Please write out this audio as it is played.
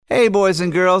Hey boys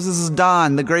and girls, this is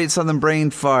Don, the Great Southern Brain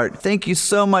Fart. Thank you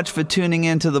so much for tuning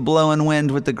in to the Blowin'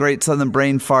 Wind with the Great Southern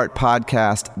Brain Fart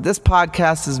podcast. This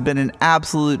podcast has been an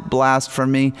absolute blast for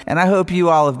me, and I hope you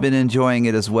all have been enjoying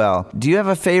it as well. Do you have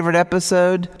a favorite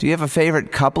episode? Do you have a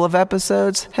favorite couple of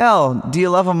episodes? Hell, do you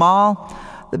love them all?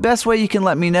 The best way you can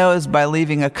let me know is by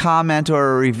leaving a comment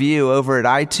or a review over at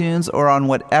iTunes or on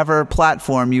whatever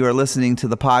platform you are listening to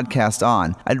the podcast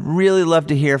on. I'd really love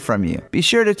to hear from you. Be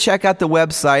sure to check out the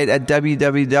website at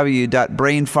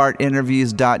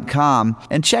www.brainfartinterviews.com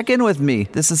and check in with me.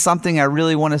 This is something I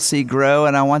really want to see grow,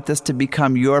 and I want this to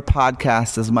become your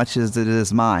podcast as much as it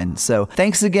is mine. So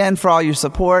thanks again for all your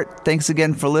support. Thanks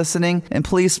again for listening, and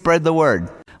please spread the word.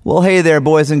 Well, hey there,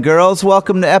 boys and girls.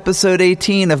 Welcome to episode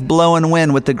 18 of Blowin'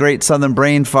 Wind with the Great Southern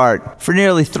Brain Fart. For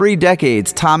nearly 3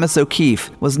 decades, Thomas O'Keefe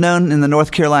was known in the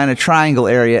North Carolina Triangle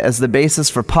area as the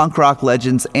basis for punk rock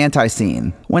legends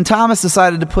Anti-Scene. When Thomas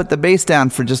decided to put the bass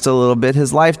down for just a little bit,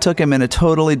 his life took him in a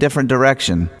totally different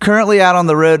direction. Currently out on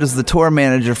the road as the tour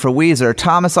manager for Weezer,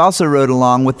 Thomas also rode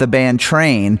along with the band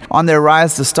Train on their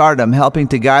rise to stardom, helping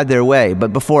to guide their way.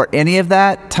 But before any of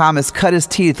that, Thomas cut his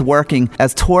teeth working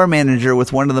as tour manager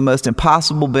with one of the most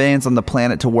impossible bands on the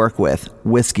planet to work with,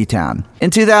 Whiskeytown.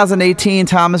 In 2018,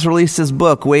 Thomas released his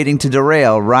book, Waiting to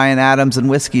Derail, Ryan Adams and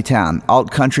Whiskeytown,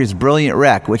 alt country's brilliant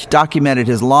wreck, which documented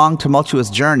his long, tumultuous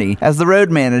journey as the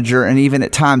road manager and even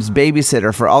at times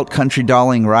babysitter for alt country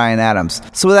darling Ryan Adams.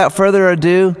 So without further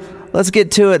ado, let's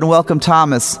get to it and welcome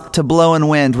Thomas to Blowin'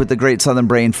 Wind with the Great Southern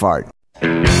Brain Fart.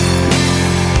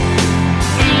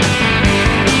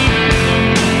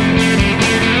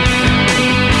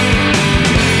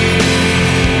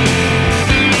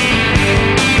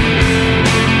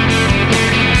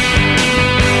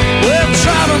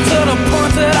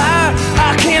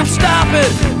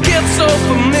 Get so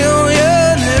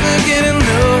familiar, never get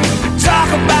enough. Talk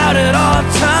about it all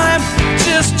the time,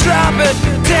 just drop it.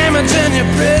 Damaging your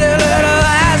pretty little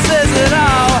eyes says it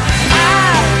all.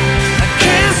 I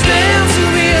can't stand to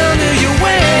be under your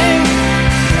wing.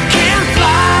 I can't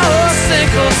fly or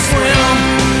sink or swim.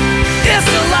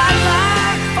 It's a lot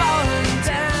like falling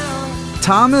down.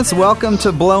 Thomas, welcome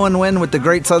to Blowin' Wind with the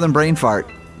Great Southern Brain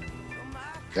Fart.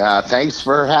 Thanks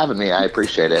for having me. I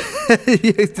appreciate it.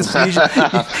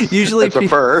 usually it's a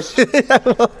first.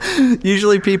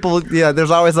 Usually people,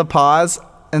 there's always a pause,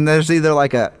 and there's either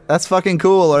like a, that's fucking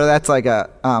cool, or that's like a,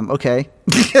 okay.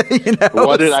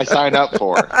 What did I sign up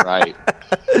for? Right.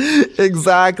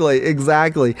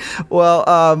 Exactly.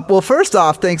 Well, first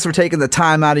off, thanks for taking the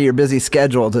time out of your busy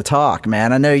schedule to talk,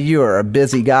 man. I know you are a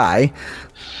busy guy.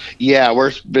 Yeah,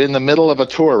 we're in the middle of a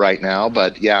tour right now,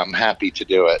 but yeah, I'm happy to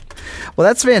do it. Well,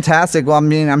 that's fantastic. Well, I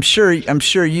mean, I'm sure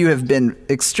you have been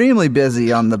extremely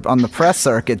busy on the press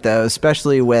circuit, though,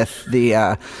 especially with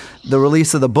the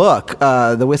release of the book,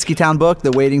 the Whiskeytown book,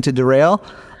 The Waiting to Derail.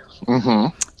 Mm-hmm.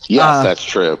 Yes, that's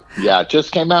true. Yeah, it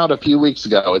just came out a few weeks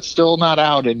ago. It's still not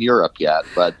out in Europe yet,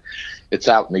 but it's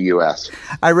out in the U.S.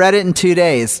 I read it in 2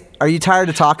 days. Are you tired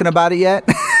of talking about it yet?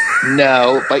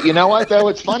 No, but you know what, though?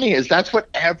 What's funny is that's what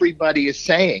everybody is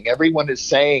saying. Everyone is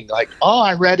saying, like, oh,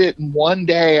 I read it in 1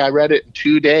 day. I read it in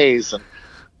 2 days. And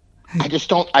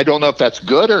I don't know if that's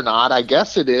good or not. I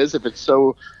guess it is if it's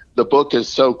the book is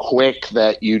so quick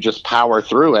that you just power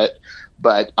through it.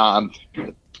 But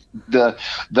the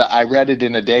I read it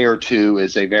in a day or two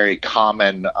is a very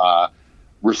common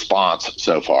response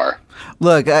so far.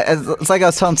 Look, it's like I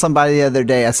was telling somebody the other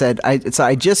day. I said,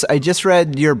 I just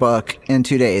read your book in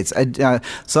 2 days.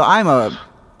 So I'm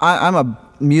a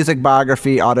music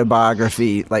biography,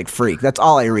 autobiography like freak. That's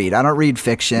all I read. I don't read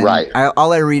fiction. Right.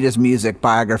 All I read is music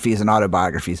biographies and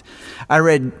autobiographies. I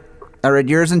read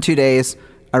yours in 2 days.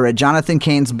 I read Jonathan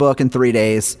Cain's book in 3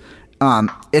 days.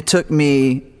 It took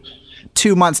me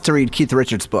 2 months to read Keith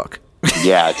Richards' book.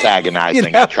 Yeah, it's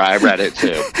agonizing. I read it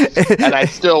too. And I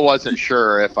still wasn't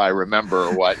sure if I remember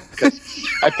what, because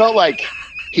I felt like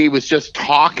he was just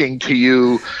talking to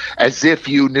you as if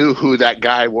you knew who that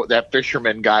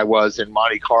fisherman guy was in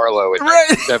Monte Carlo in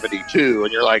 1972.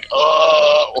 And you're like,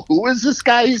 oh, who is this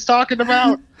guy he's talking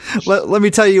about? Let me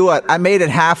tell you what, I made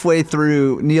it halfway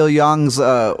through Neil Young's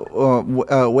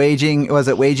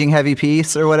Waging Heavy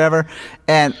Peace or whatever.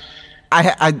 And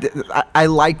I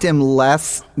liked him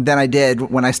less than I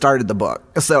did when I started the book.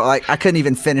 So like I couldn't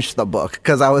even finish the book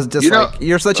because I was just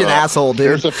you're such an asshole, dude.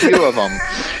 There's a few of them.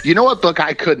 You know what book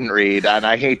I couldn't read? And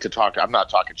I hate to talk. I'm not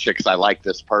talking shit because I like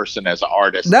this person as an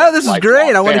artist. No, this is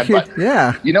great. I want to hear.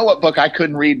 Yeah. You know what book I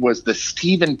couldn't read was the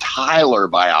Steven Tyler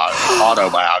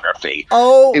autobiography.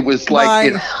 Oh, it was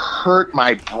like it hurt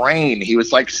my brain. He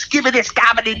was like skibbity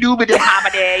scabbity doobity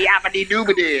hobbity yabbity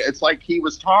doobity. It's like he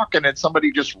was talking and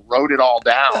somebody just wrote it all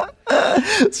down.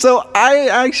 So I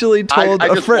actually told I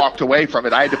a just friend. walked away from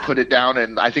it. I had to put it down,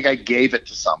 and I think I gave it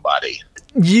to somebody.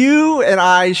 You and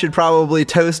I should probably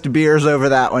toast beers over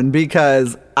that one,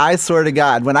 because I swear to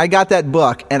God, when I got that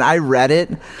book and I read it,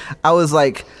 I was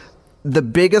like, the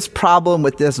biggest problem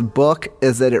with this book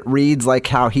is that it reads like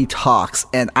how he talks,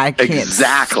 and I can't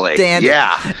Exactly. stand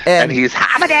Yeah. it. And he's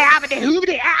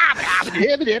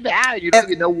you don't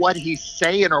even know what he's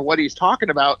saying or what he's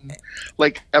talking about. And,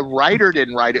 like, a writer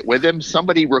didn't write it with him.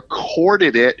 Somebody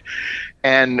recorded it,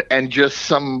 and just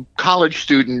some college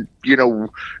student, he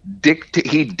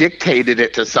dictated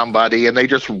it to somebody, and they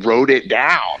just wrote it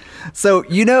down. So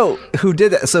you know who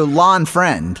did that? So Lon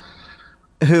Friend,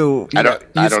 who I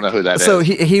don't know who that is. So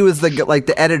he was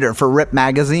the editor for Rip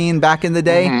magazine back in the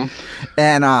day,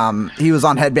 and he was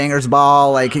on Headbangers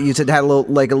Ball. Like, he had a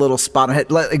little spot on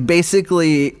it, like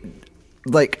basically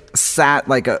like sat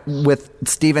with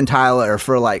Steven Tyler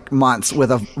for like months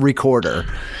with a recorder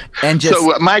and just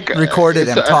recorded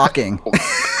him talking.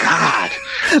 God,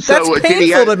 that's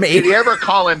painful to me. Did he ever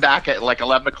call him back at like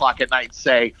 11 o'clock at night and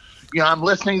say, I'm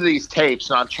listening to these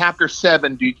tapes, and on chapter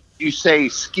 7, do you say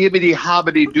skibbity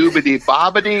hobbity doobity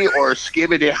bobbity or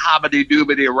skibbity hobbity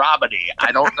doobity robbity?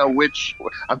 I don't know which.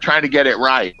 I'm trying to get it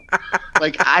right.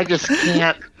 Like, I just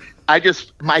can't.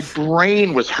 My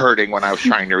brain was hurting when I was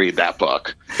trying to read that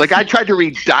book. Like, I tried to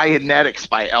read Dianetics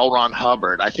by L. Ron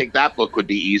Hubbard. I think that book would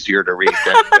be easier to read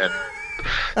than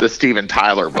the Steven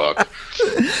Tyler book.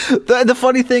 The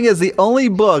funny thing is, the only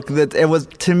book that it was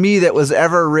to me that was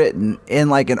ever written in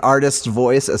like an artist's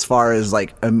voice, as far as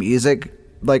like a music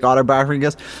like autobiography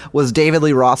goes, was David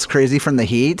Lee Roth's Crazy from the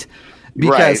Heat.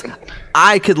 Because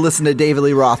I could listen to David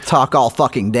Lee Roth talk all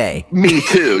fucking day. Me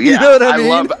too. Yeah. You know what I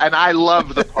mean? I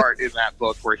love the part in that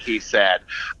book where he said,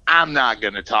 "I'm not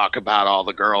going to talk about all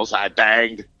the girls I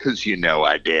banged, because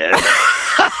I did."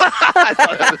 I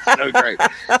thought that was so great.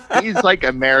 He's like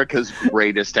America's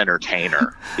greatest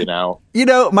entertainer.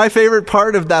 My favorite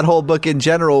part of that whole book in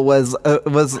general was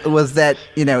that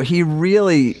he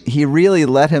really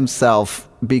let himself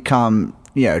become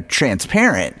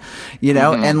transparent,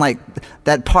 and like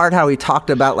that part how he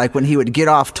talked about like when he would get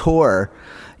off tour,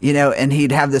 and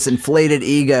he'd have this inflated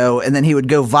ego, and then he would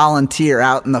go volunteer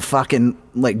out in the fucking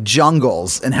like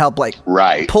jungles and help like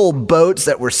pull boats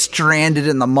that were stranded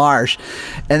in the marsh,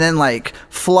 and then like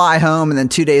fly home, and then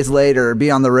 2 days later be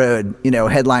on the road,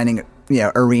 headlining,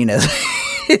 arenas.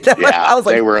 Yeah,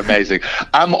 they were amazing.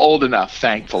 I'm old enough,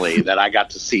 thankfully, that I got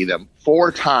to see them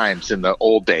 4 times in the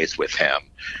old days with him.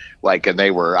 And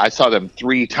I saw them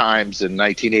 3 times in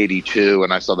 1982,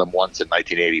 and I saw them once in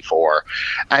 1984.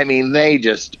 I mean, they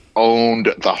just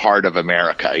owned the heart of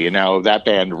America. That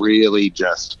band really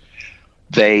just,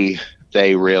 they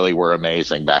really were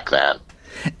amazing back then.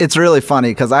 It's really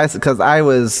funny because I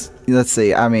was, let's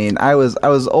see, I mean, I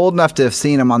was old enough to have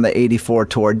seen them on the 84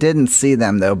 tour. Didn't see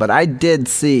them though, but I did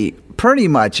see pretty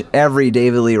much every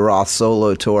David Lee Roth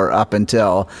solo tour up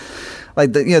until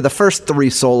like the first 3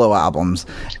 solo albums,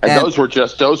 and those were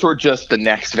just the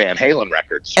next Van Halen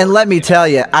records. And let me tell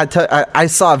you, I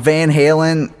saw Van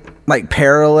Halen like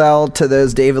parallel to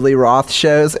those David Lee Roth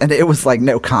shows, and it was like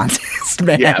no contest,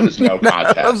 man. Yeah, it was no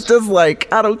contest. I was just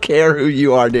like, I don't care who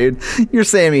you are, dude. You're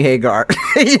Sammy Hagar.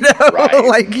 Right.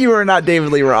 Like you are not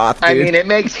David Lee Roth, dude. I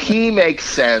mean, he makes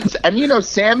sense. And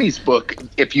Sammy's book,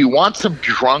 if you want some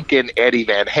drunken Eddie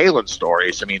Van Halen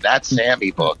stories, I mean, that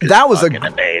Sammy book is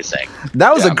amazing.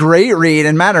 That was a great read.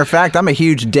 And matter of fact, I'm a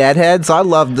huge Deadhead, so I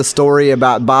loved the story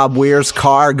about Bob Weir's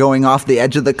car going off the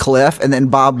edge of the cliff, and then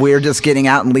Bob Weir just getting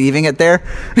out and leaving it there.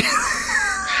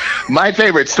 My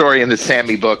favorite story in the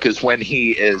Sammy book is when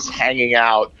he is hanging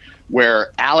out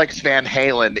where Alex Van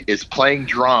Halen is playing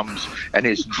drums, and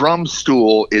his drum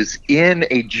stool is in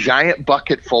a giant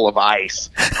bucket full of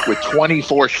ice with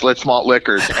 24 Schlitz malt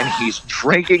liquors, and he's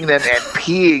drinking them and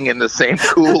peeing in the same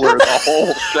cooler the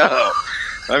whole show.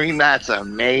 I mean, that's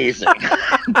amazing.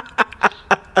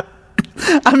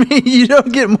 I mean, you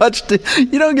don't get much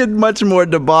more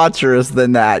debaucherous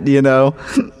than that,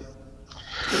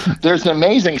 There's an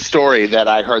amazing story that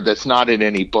I heard that's not in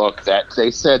any book, that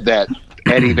they said that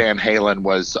Eddie Van Halen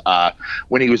was,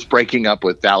 when he was breaking up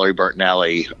with Valerie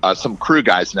Bertinelli, some crew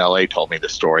guys in LA told me the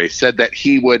story, said that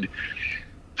she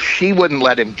wouldn't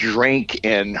let him drink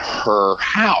in her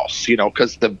house,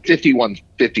 because the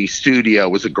 5150 studio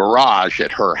was a garage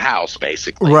at her house,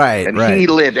 basically. Right. And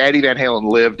Eddie Van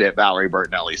Halen lived at Valerie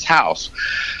Bertinelli's house.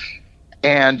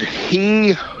 And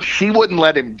she wouldn't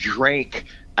let him drink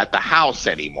at the house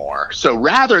anymore. So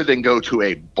rather than go to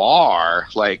a bar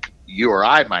like you or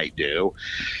I might do,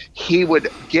 he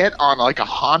would get on like a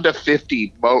Honda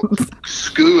 50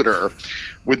 scooter,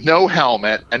 with no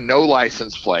helmet and no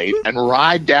license plate and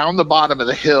ride down the bottom of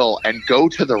the hill and go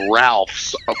to the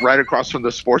Ralph's right across from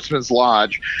the Sportsman's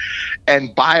Lodge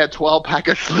and buy a 12-pack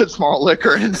of Schlitz malt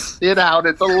liquor and sit out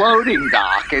at the loading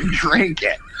dock and drink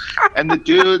it. And the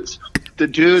dudes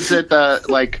at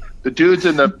the dudes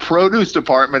in the produce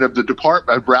department of the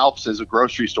department of Ralph's is a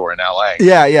grocery store in LA.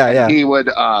 Yeah. He would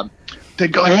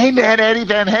they'd go, "Hey man, Eddie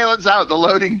Van Halen's out at the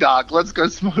loading dock. Let's go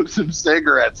smoke some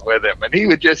cigarettes with him." And he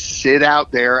would just sit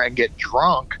out there and get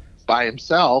drunk by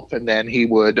himself, and then he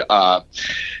would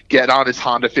get on his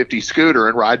Honda 50 scooter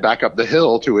and ride back up the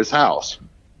hill to his house.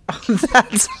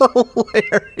 That's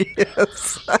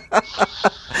hilarious.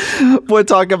 Boy,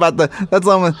 talk about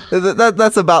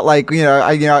that's about like,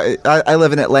 I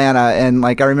live in Atlanta, and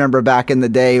like I remember back in the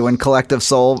day when Collective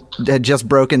Soul had just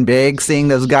broken big, seeing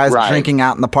those guys drinking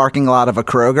out in the parking lot of a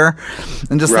Kroger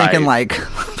and just thinking like,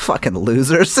 fucking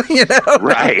losers,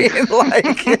 Right.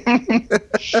 Like,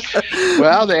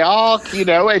 well, they all,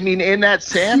 I mean, in that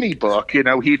Sammy book,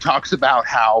 he talks about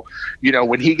how,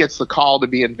 when he gets the call to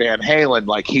be in Van Halen,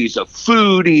 like he's a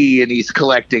foodie and he's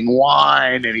collecting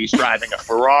wine and he's driving a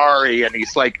Ferrari and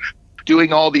he's like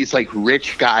doing all these like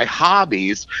rich guy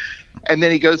hobbies. And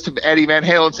then he goes to Eddie Van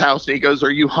Halen's house and he goes,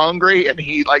 "Are you hungry?" And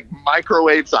he like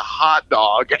microwaves a hot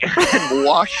dog and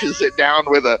washes it down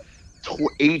with a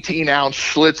 18-ounce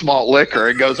Schlitz malt liquor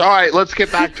and goes, "All right, let's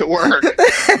get back to work."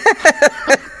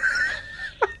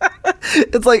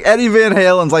 It's like Eddie Van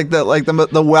Halen's like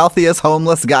the wealthiest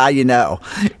homeless guy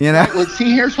Well,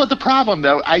 see, here's what the problem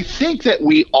though. I think that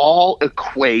we all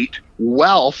equate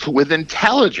wealth with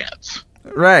intelligence.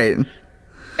 Right.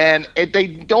 And they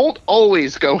don't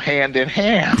always go hand in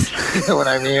hand. You know what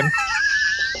I mean?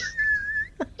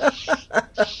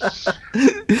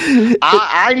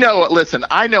 I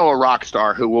know a rock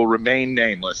star who will remain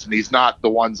nameless, and he's not the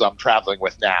ones I'm traveling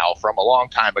with now, from a long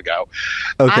time ago.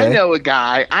 Okay. I know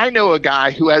a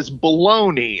guy who has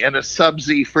bologna in a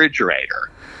Sub-Z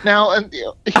refrigerator. Now, and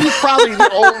he's probably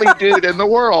the only dude in the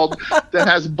world that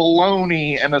has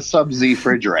bologna in a Sub-Z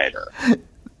refrigerator.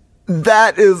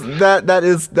 That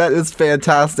is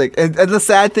fantastic. And the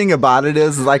sad thing about it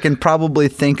is I can probably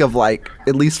think of like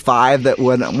at least 5 that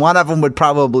one of them would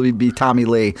probably be Tommy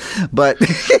Lee, but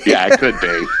yeah, it could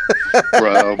be,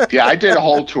 bro. Yeah, I did a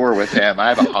whole tour with him. I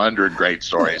have 100 great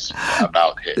stories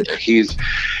about him. He's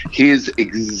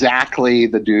exactly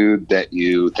the dude that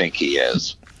you think he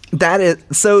is.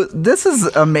 This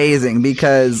is amazing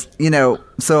because,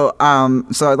 so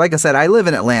like I said, I live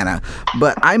in Atlanta,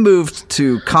 but I moved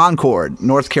to Concord,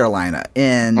 North Carolina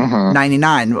in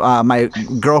 99. My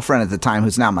girlfriend at the time,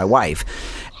 who's now my wife,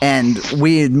 and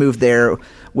we had moved there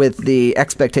with the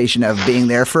expectation of being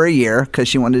there for a year because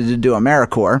she wanted to do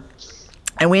AmeriCorps.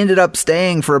 And we ended up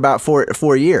staying for about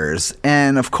four years.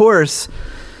 And of course,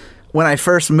 when I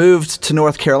first moved to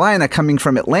North Carolina, coming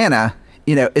from Atlanta,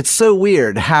 it's so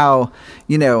weird how,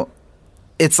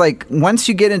 it's like once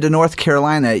you get into North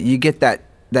Carolina, you get that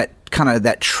kind of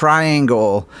that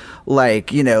triangle, like,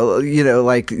 the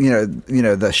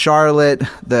Charlotte,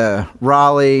 the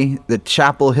Raleigh, the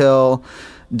Chapel Hill,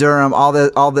 Durham, all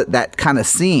that kind of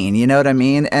scene, you know what I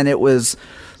mean? And it was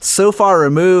so far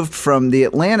removed from the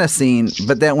Atlanta scene,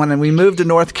 but then when we moved to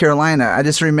North Carolina, I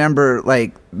just remember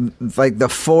like the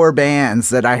 4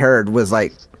 bands that I heard was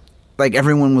like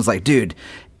everyone was like, dude,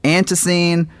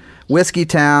 Antecine, Whiskey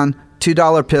Town,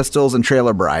 $2 Pistols, and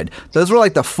Trailer Bride. Those were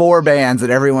like the 4 bands that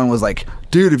everyone was like,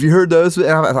 dude, have you heard those? And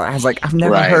I was like, I've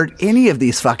never heard any of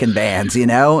these fucking bands,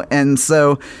 And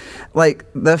so like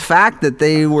the fact that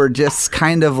they were just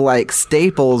kind of like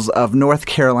staples of North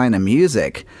Carolina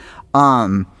music.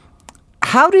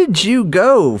 How did you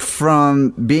go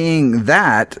from being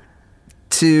that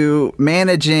to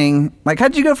managing, like,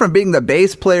 how'd you go from being the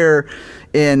bass player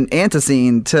in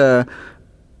Antecine to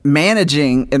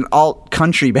managing an alt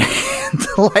country band?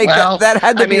 Like, well, that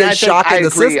had to be a shock in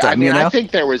the system. I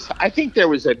think there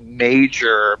was a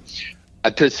major,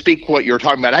 to speak what you're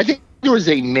talking about, I think there was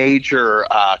a major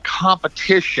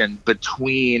competition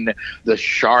between the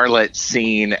Charlotte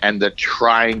scene and the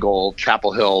Triangle,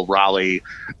 Chapel Hill, Raleigh,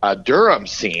 Durham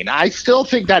scene. I still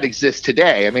think that exists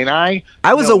today. I mean, I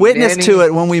was a witness to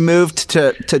it when we moved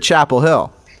to Chapel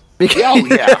Hill. Oh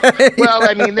yeah. Well,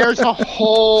 I mean, there's a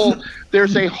whole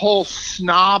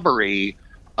snobbery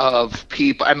of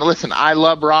people. And listen, I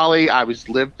love Raleigh. I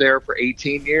lived there for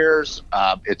 18 years.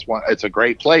 It's a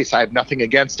great place. I have nothing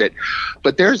against it,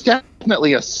 but there's definitely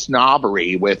definitely a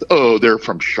snobbery with, oh, they're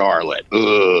from Charlotte.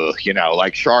 Ugh,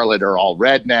 like Charlotte are all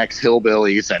rednecks,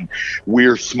 hillbillies, and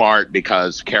we're smart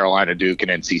because Carolina, Duke, and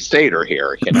NC State are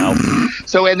here,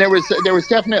 So, and there was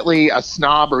definitely a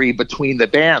snobbery between the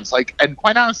bands. And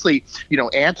quite honestly,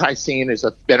 Anti-Scene has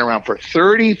been around for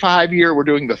 35 years. We're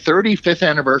doing the 35th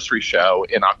anniversary show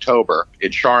in October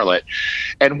in Charlotte.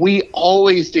 And we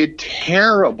always did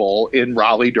terrible in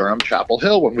Raleigh, Durham, Chapel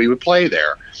Hill when we would play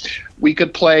there. We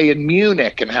could play in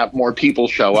Munich and have more people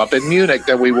show up in Munich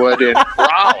than we would in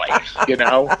Raleigh.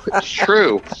 It's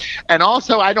true. And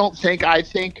also, I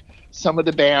think some of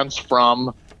the bands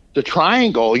from the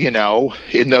Triangle,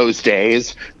 in those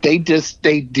days, they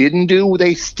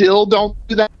still don't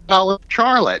do that well in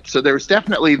Charlotte. So there's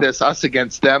definitely this us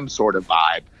against them sort of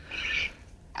vibe.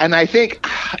 And I think,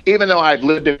 even though I've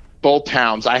lived in both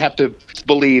towns, I have to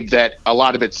believe that a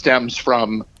lot of it stems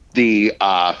from the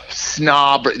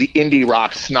indie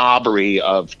rock snobbery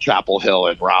of Chapel Hill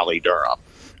and Raleigh, Durham.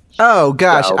 Oh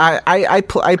gosh, So- I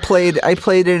played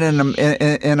it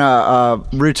in a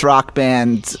roots rock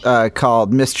band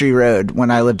called Mystery Road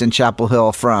when I lived in Chapel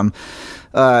Hill from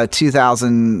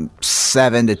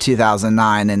 2007 to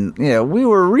 2009, and we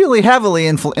were really heavily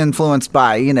influenced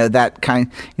by that kind.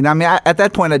 At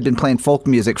that point I'd been playing folk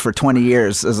music for 20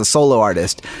 years as a solo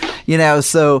artist,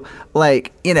 so I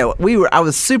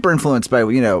was super influenced by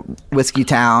Whiskey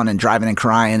Town and Driving and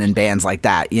Crying and bands like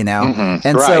that, and right.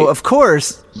 So of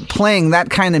course playing that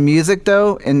kind of music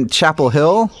though in Chapel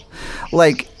Hill,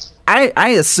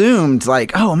 I assumed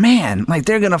oh man,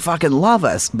 they're gonna fucking love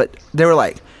us, but they were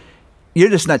like, you're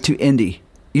just not too indie.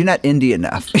 You're not indie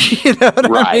enough. You know what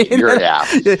Right. I mean? Yeah.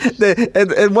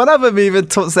 And one of them even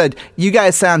said, you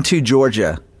guys sound too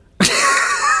Georgia.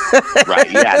 Right.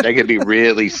 Yeah. They could be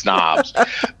really snobs.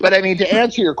 But I mean, to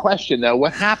answer your question though,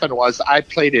 what happened was I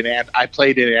played in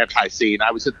Anti-Scene.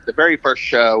 I was at the very first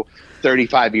show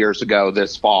 35 years ago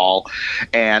this fall,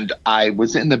 and I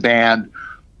was in the band.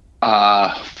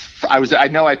 I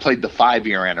know I played the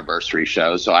 5-year anniversary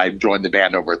show, so I joined the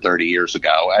band over 30 years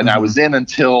ago, and I was in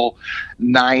until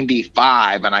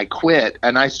 95, and I quit,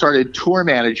 and I started tour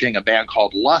managing a band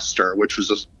called Luster, which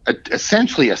was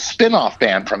essentially a spin-off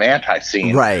band from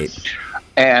Anti-Scene. Right.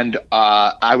 And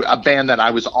a band that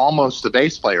I was almost the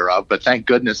bass player of, but thank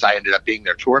goodness I ended up being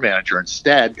their tour manager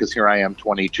instead, because here I am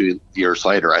 22 years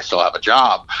later, I still have a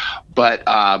job. But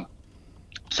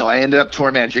so I ended up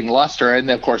tour managing Luster, and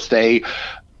of course they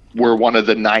were one of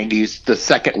the 90s, the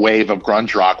second wave of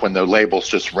grunge rock, when the labels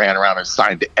just ran around and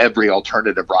signed to every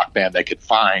alternative rock band they could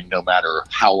find, no matter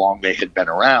how long they had been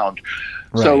around.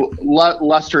 Right. So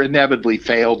Luster inevitably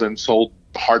failed and sold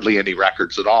hardly any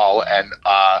records at all. And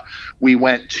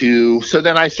so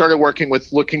then I started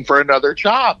looking for another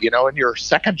job, and your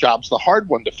second job's the hard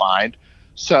one to find.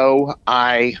 So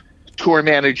I tour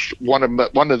managed one of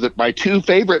my two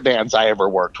favorite bands I ever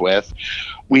worked with,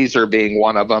 Weezer being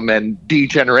one of them and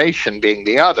D-Generation being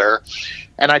the other.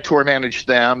 And I tour managed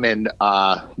them in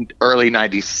early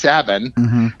 97.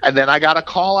 Mm-hmm. And then I got a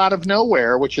call out of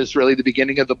nowhere, which is really the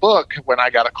beginning of the book, when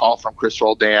I got a call from Chris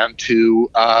Roldan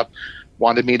to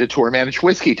wanted me to tour manage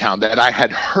Whiskey Town, that I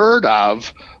had heard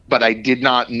of, but I did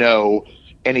not know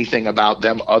anything about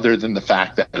them other than the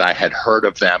fact that I had heard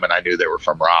of them and I knew they were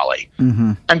from Raleigh.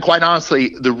 Mm-hmm. And quite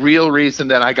honestly, the real reason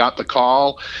that I got the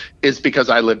call is because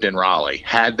I lived in Raleigh.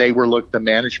 The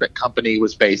management company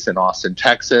was based in Austin,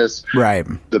 Texas. Right.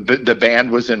 The band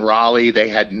was in Raleigh. They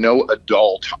had no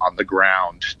adult on the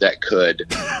ground that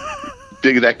could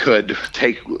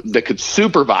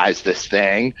supervise this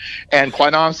thing. And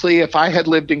quite honestly, if I had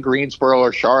lived in Greensboro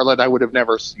or Charlotte, I would have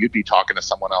you'd be talking to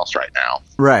someone else right now.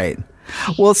 Right.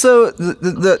 Well, so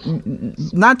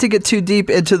not to get too deep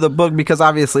into the book, because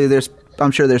obviously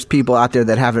I'm sure there's people out there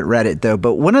that haven't read it though.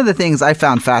 But one of the things I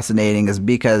found fascinating is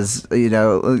because, kind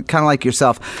of like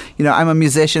yourself, I'm a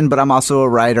musician, but I'm also a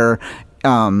writer.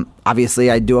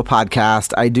 Obviously I do a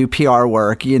podcast, I do PR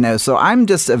work, so I'm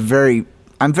very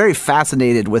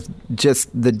fascinated with just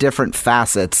the different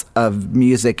facets of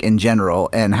music in general,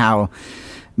 and how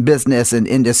business and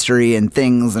industry and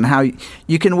things, and how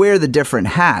you can wear the different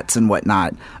hats and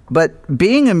whatnot. But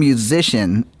being a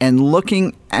musician and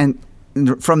looking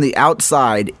from the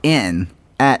outside in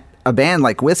at a band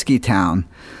like Whiskey Town,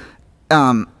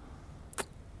 I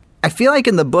feel like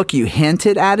in the book you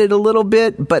hinted at it a little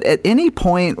bit, but at any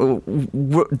point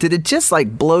did it just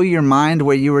blow your mind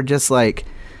where you were just like,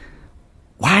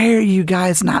 why are you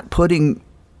guys not putting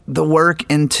the work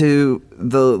into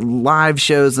the live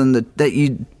shows and that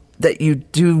you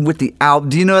do with the album?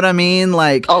 Do you know what I mean?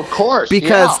 Of course,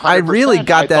 because I really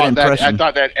got that impression. I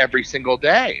thought that every single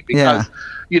day, because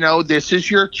this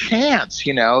is your chance.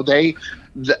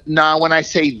 Now, when I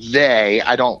say they,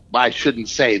 I shouldn't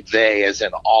say they as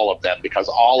in all of them, because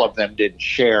all of them didn't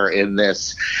share in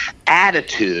this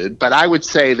attitude. But I would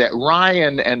say that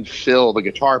Ryan and Phil, the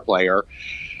guitar player,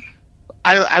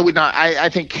 I would not. I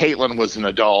think Caitlin was an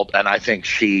adult, and I think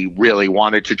she really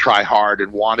wanted to try hard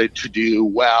and wanted to do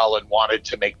well and wanted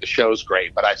to make the shows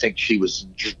great. But I think she was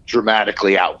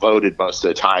dramatically outvoted most of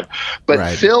the time. But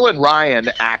right. Phil and Ryan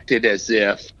acted as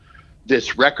if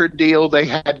this record deal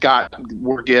they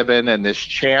were given, and this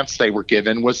chance they were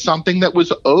given was something that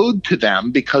was owed to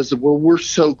them because we're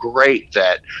so great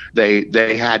that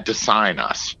they had to sign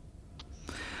us.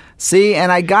 See,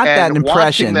 and I got that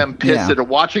impression. Watching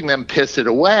them piss it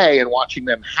away and watching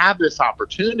them have this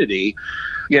opportunity,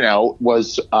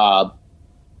 was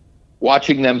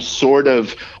watching them sort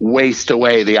of waste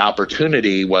away the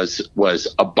opportunity was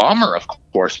a bummer, of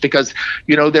course, because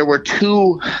there were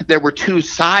two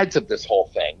sides of this whole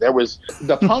thing. There was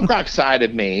the punk rock side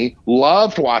of me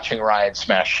loved watching Ryan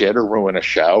smash shit or ruin a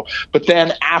show, but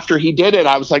then after he did it,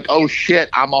 I was like, oh shit,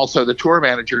 I'm also the tour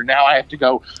manager. Now I have to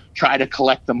go try to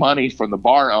collect the money from the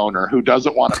bar owner who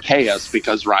doesn't want to pay us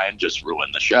because Ryan just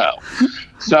ruined the show.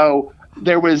 So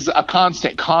there was a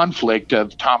constant conflict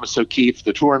of Thomas O'Keefe,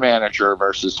 the tour manager,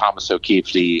 versus Thomas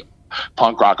O'Keefe, the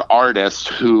punk rock artist,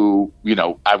 who,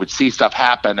 I would see stuff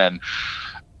happen and,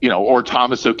 or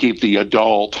Thomas O'Keefe, the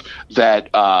adult that,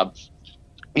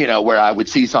 where I would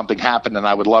see something happen and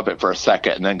I would love it for a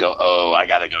second and then go, oh, I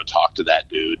got to go talk to that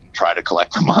dude and try to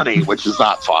collect the money, which is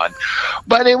not fun.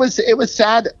 But it was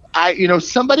sad.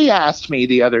 Somebody asked me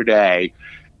the other day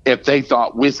if they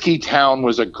thought Whiskey Town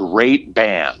was a great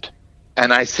band.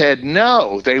 And I said,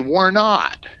 no, they were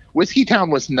not. Whiskey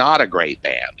Town was not a great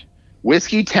band.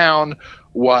 Whiskey Town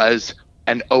was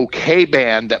an okay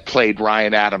band that played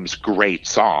Ryan Adams' great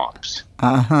songs.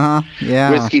 Yeah.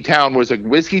 Whiskey Town was a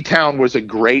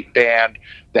great band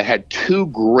that had two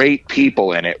great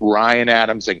people in it, Ryan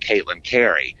Adams and Caitlin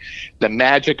Carey. The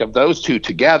magic of those two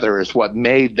together is what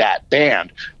made that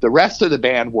band. The rest of the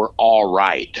band were all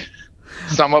right.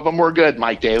 Some of them were good.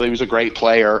 Mike Daly was a great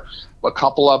player. A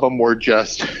couple of them were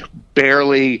just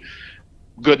barely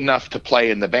good enough to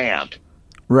play in the band.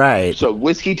 Right. So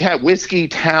Whiskey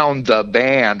Town, the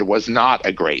band, was not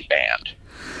a great band.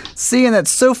 See, and it's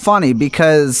so funny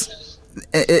because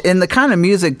in the kind of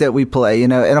music that we play,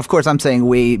 and of course I'm saying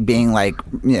we being like,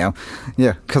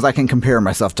 because I can compare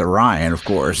myself to Ryan, of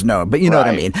course. No, but you know what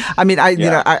I mean.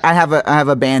 I have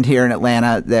a band here in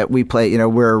Atlanta that we play.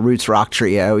 We're a roots rock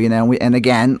trio. And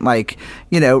again, like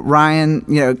Ryan,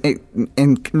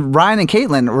 and Ryan and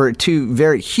Caitlin were two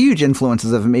very huge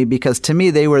influences of me because to me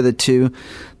they were the two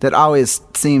that always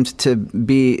seemed to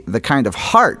be the kind of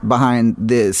heart behind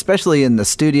especially in the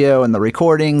studio and the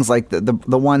recordings, like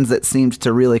the ones that seemed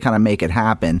to really kind of make it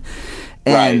happen.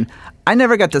 And right. I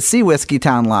never got to see Whiskey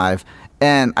Town live.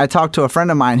 And I talked to a friend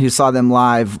of mine who saw them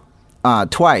live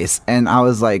twice. And I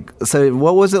was like, so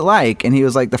what was it like? And he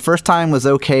was like, the first time was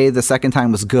okay. The second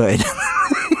time was good.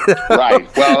 Right.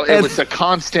 Well, it was a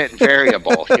constant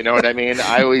variable. You know what I mean?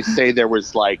 I always say there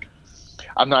was like,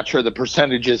 I'm not sure the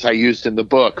percentages I used in the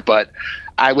book, but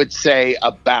I would say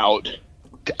about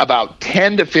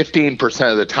 10 to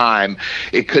 15% of the time,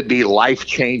 it could be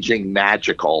life-changing,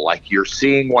 magical. Like you're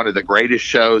seeing one of the greatest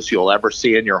shows you'll ever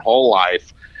see in your whole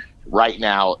life. Right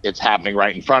now, it's happening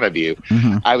right in front of you.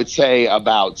 Mm-hmm. I would say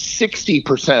about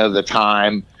 60% of the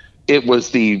time, it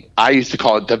was I used to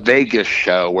call it the Vegas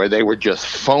show, where they would just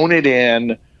phone it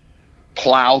in,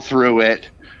 plow through it,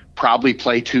 probably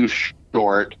play too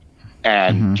short,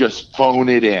 and just phone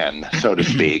it in, so to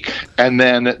speak. And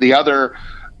then the other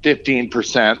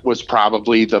 15% was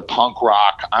probably the punk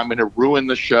rock, I'm going to ruin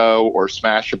the show or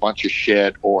smash a bunch of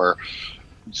shit or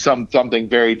something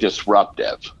very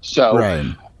disruptive. So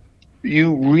right.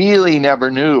 You really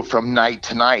never knew from night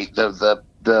to night. It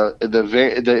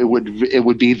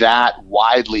would be that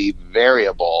widely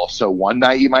variable. So one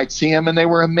night you might see them and they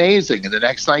were amazing, and the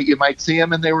next night you might see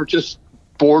them and they were just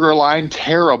borderline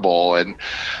terrible, and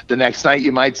the next night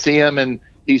you might see him and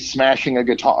he's smashing a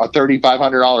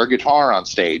 $3,500 guitar on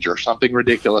stage or something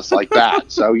ridiculous like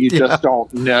that. So you just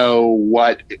don't know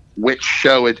which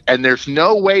show it, and there's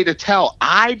no way to tell.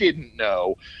 I didn't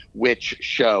know which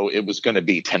show it was going to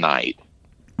be tonight.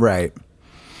 Right.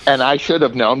 And I should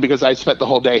have known because I spent the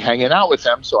whole day hanging out with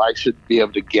them, so I should be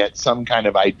able to get some kind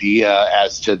of idea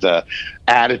as to the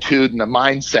attitude and the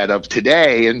mindset of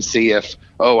today and see if,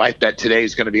 I bet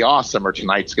today's going to be awesome or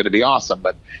tonight's going to be awesome.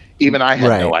 But Even I had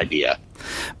Right. no idea.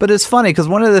 But it's funny because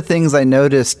one of the things I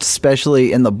noticed,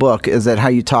 especially in the book, is that how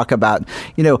you talk about,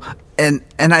 and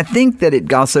I think that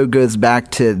it also goes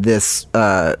back to this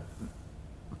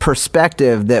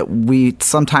perspective that we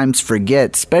sometimes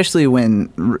forget, especially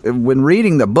when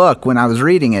reading the book. When I was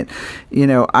reading it,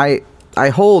 I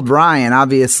hold Ryan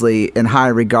obviously in high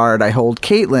regard. I hold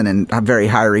Caitlin in a very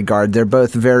high regard. They're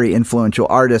both very influential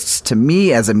artists to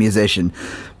me as a musician.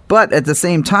 But at the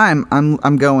same time,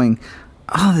 I'm going,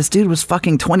 oh, this dude was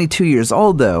fucking 22 years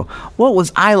old, though. What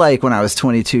was I like when I was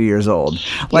 22 years old?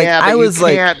 Like, yeah, but I was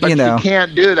you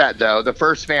can't do that, though. The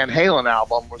first Van Halen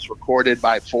album was recorded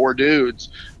by 4 dudes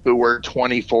who were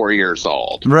 24 years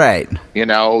old. Right.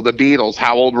 The Beatles,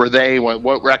 how old were they?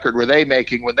 What record were they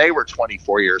making when they were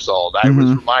 24 years old? I was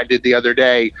reminded the other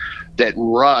day that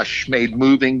Rush made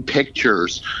Moving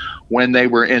Pictures when they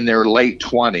were in their late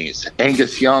 20s.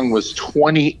 Angus Young was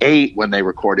 28 when they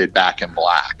recorded Back in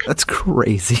Black. That's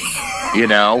crazy.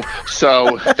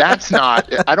 So that's not,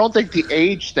 I don't think the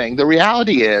age thing, the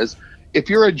reality is, if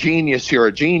you're a genius, you're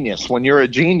a genius. When you're a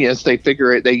genius, they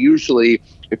figure it, they usually,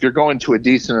 if you're going to a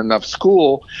decent enough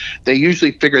school, they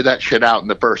usually figure that shit out in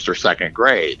the first or second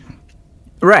grade.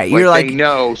 Right. You're like, they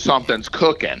know something's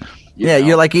cooking.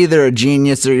 You're like either a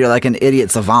genius or you're like an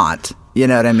idiot savant. You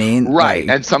know what I mean? Right.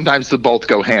 And sometimes they both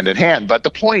go hand in hand. But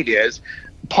the point is,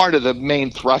 part of the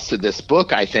main thrust of this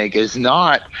book, I think, is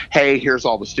not, hey, here's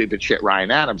all the stupid shit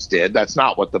Ryan Adams did. That's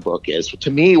not what the book is.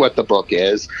 To me, what the book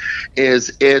is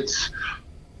it's,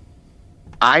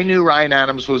 I knew Ryan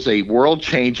Adams was a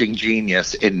world-changing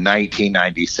genius in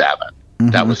 1997.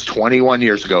 That was 21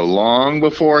 years ago, long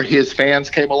before his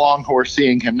fans came along who are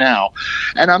seeing him now.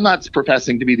 And I'm not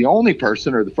professing to be the only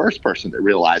person or the first person that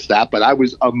realized that, but I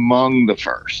was among the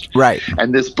first. Right.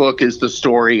 And this book is the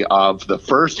story of the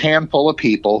first handful of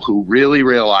people who really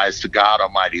realized, God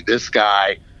Almighty, this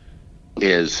guy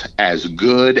is as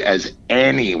good as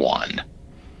anyone.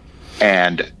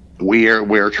 And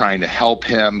we're trying to help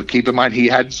him. Keep in mind, he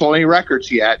hadn't sold any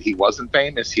records yet. He wasn't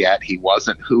famous yet. He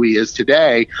wasn't who he is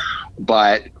today.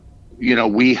 But,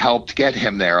 we helped get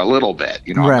him there a little bit.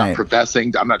 I'm not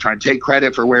professing, I'm not trying to take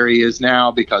credit for where he is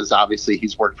now, because obviously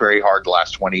he's worked very hard the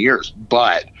last 20 years.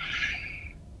 But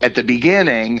at the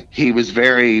beginning, he was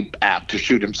very apt to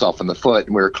shoot himself in the foot.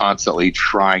 And we were constantly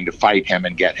trying to fight him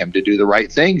and get him to do the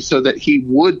right thing so that he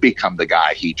would become the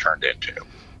guy he turned into.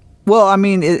 Well, I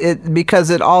mean, it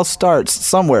because it all starts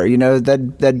somewhere,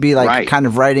 that'd be like kind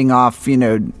of writing off,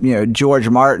 George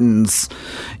Martin's,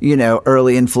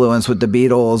 early influence with the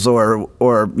Beatles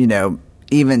or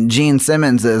even Gene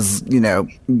Simmons's,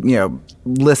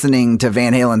 listening to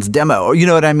Van Halen's demo. You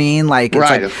know what I mean? Like,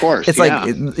 it's of course. It's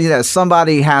like,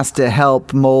 somebody has to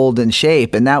help mold and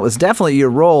shape. And that was definitely your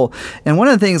role. And one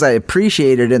of the things I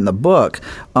appreciated in the book,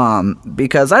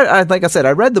 because I like I said,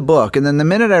 I read the book, and then the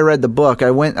minute I read the book,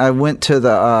 I went to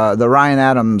the Ryan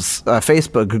Adams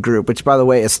Facebook group, which, by the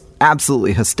way, is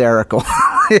absolutely hysterical.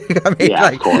 I mean,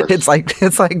 of course.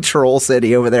 It's like Troll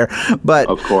City over there. But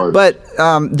of course. But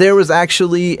there was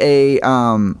actually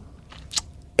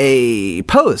a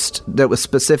post that was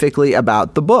specifically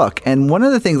about the book. And one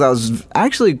of the things I was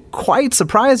actually quite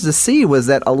surprised to see was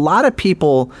that a lot of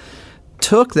people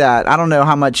took that. I don't know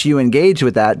how much you engaged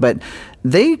with that, but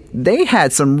they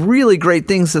had some really great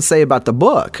things to say about the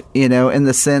book, in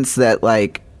the sense that,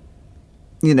 like,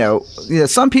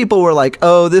 some people were like,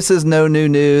 oh, this is no new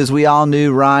news. We all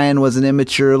knew Ryan was an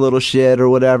immature little shit or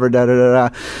whatever,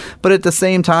 da-da-da-da. But at the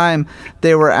same time,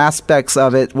 there were aspects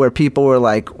of it where people were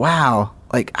like, wow,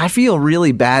 like, I feel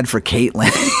really bad for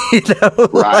Caitlin.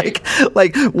 Right.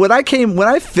 Like when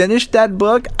I finished that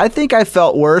book, I think I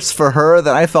felt worse for her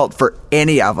than I felt for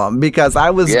any of them, because I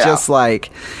was just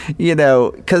like,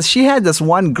 because she had this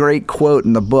one great quote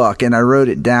in the book, and I wrote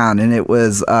it down, and it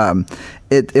was,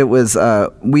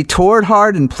 we toured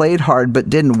hard and played hard, but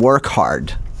didn't work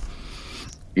hard.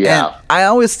 Yeah. And I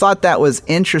always thought that was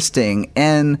interesting.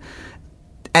 And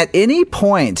at any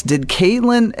point, did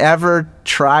Caitlin ever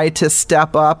try to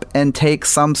step up and take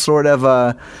some sort of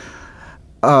a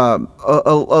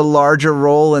larger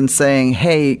role in saying,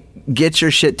 hey, get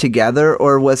your shit together?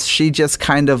 Or was she just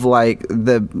kind of like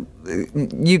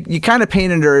you kind of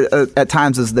painted her at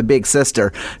times as the big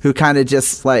sister who kind of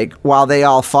just, like, while they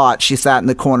all fought, she sat in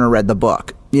the corner, read the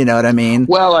book. You know what I mean?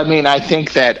 Well, I mean, I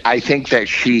think that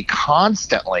she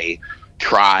constantly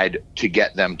tried to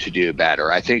get them to do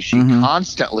better. I think she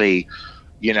constantly,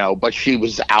 but she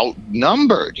was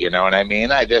outnumbered, you know what I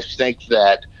mean? I just think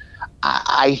that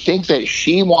I think that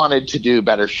she wanted to do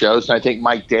better shows. And I think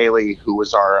Mike Daly, who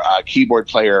was our keyboard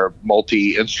player,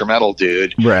 multi-instrumental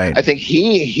dude, right? I think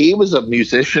he was a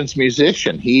musician's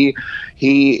musician. He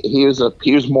he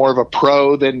was more of a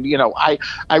pro than, I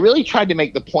really tried to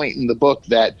make the point in the book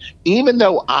that even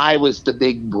though I was the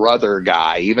big brother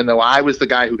guy, even though I was the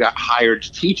guy who got hired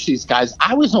to teach these guys,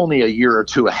 I was only a year or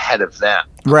two ahead of them.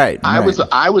 Right. I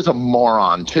was a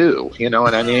moron too. You know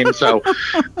what I mean? So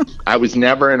I was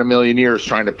never in a million years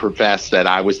trying to profess that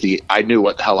I knew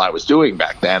what the hell I was doing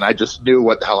back then. I just knew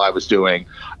what the hell I was doing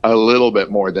a little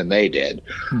bit more than they did.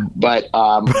 But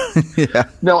Yeah.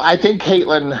 no, I think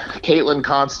Caitlin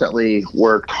constantly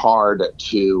worked hard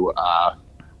to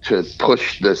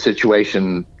push the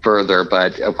situation further,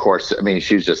 but of course, I mean,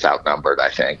 she was just outnumbered, I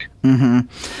think. Mm-hmm.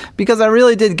 Because I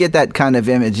really did get that kind of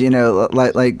image,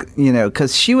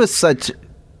 because she's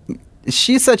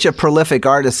such a prolific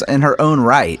artist in her own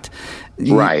right.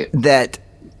 Right. That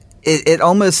it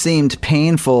almost seemed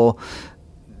painful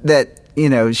that,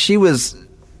 she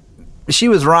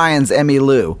was Ryan's Emmy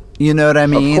Lou. You know what I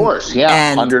mean? Of course,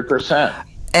 yeah, 100%.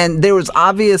 And there was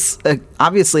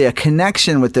obviously a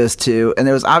connection with those two, and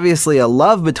there was obviously a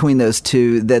love between those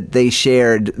two that they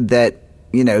shared. That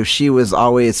she was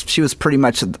pretty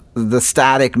much the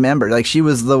static member. Like, she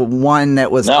was the one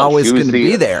that was always going to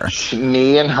be there.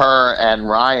 Me and her and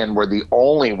Ryan were the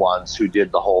only ones who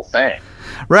did the whole thing.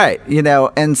 Right,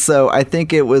 and so I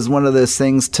think it was one of those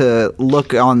things to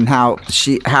look on how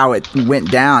it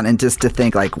went down, and just to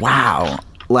think like, wow,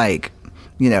 like,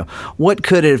 what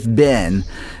could have been.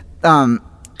 And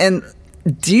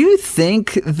do you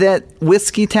think that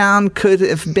Whiskeytown could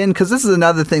have been, because this is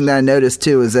another thing that I noticed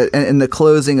too, is that in the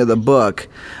closing of the book,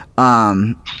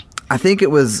 I think it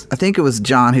was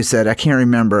John who said, I can't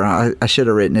remember, I should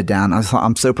have written it down,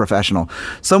 I'm so professional.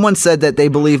 Someone said that they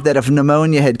believed that if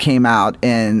Pneumonia had came out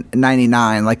in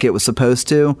 99 like it was supposed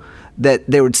to, that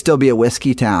there would still be a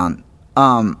Whiskeytown.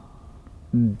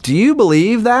 Do you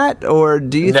believe that, or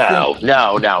do you think...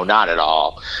 No, not at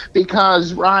all.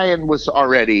 Because Ryan was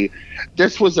already...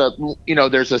 This was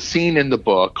there's a scene in the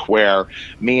book where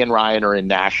me and Ryan are in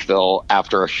Nashville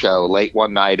after a show late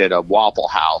one night at a Waffle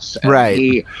House. And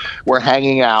right. We're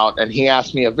hanging out, and he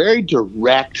asked me a very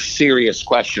direct, serious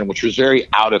question, which was very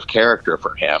out of character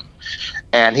for him.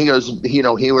 And he goes,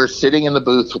 he was sitting in the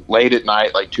booth late at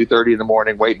night, like 2:30 in the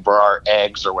morning, waiting for our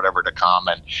eggs or whatever to come.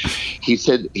 And he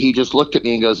said, he just looked at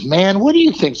me and goes, "Man, what do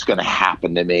you think's going to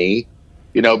happen to me?"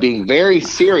 Being very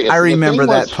serious. I remember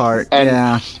that part.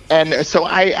 Yeah. And so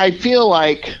I feel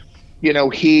like,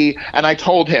 and I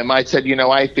told him, I said,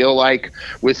 I feel like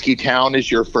Whiskeytown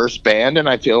is your first band, and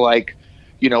I feel like,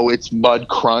 it's Mud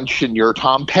Crunch and you're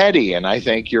Tom Petty, and I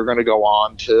think you're going to go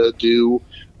on to do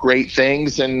great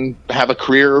things and have a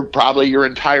career probably your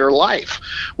entire life,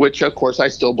 which of course I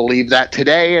still believe that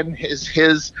today, and his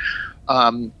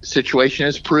situation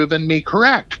has proven me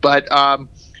correct. But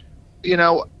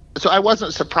so I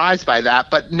wasn't surprised by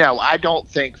that. But no, I don't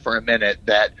think for a minute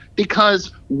that, because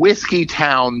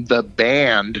Whiskeytown the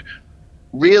band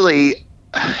really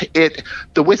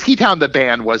the Whiskeytown the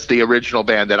band was the original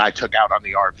band that I took out on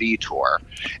the RV tour,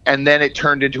 and then it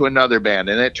turned into another band,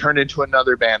 and it turned into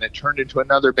another band, it turned into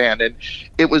another band, and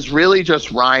it was really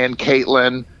just Ryan,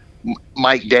 Caitlin,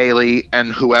 Mike Daly,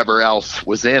 and whoever else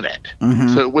was in it.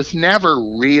 Mm-hmm. So it was never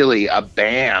really a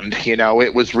band,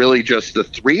 it was really just the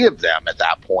three of them at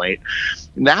that point.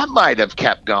 And that might have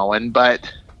kept going,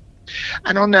 but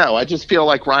I don't know. I just feel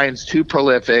like Ryan's too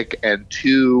prolific and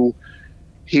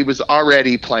he was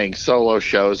already playing solo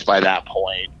shows by that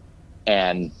point.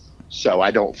 And so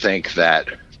I don't think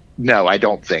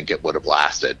it would have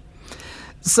lasted.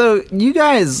 So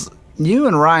you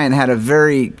and Ryan had a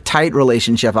very tight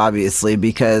relationship, obviously,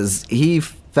 because he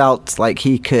felt like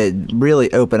he could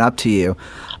really open up to you.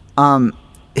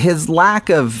 His lack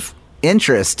of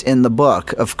interest in the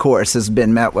book, of course, has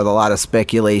been met with a lot of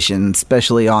speculation,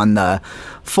 especially on the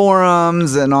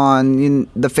forums and on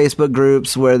the Facebook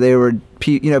groups where they were,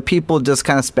 people just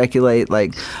kind of speculate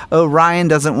like, oh, Ryan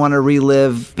doesn't want to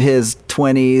relive his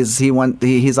 20s.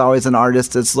 He's always an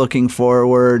artist that's looking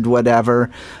forward,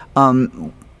 whatever.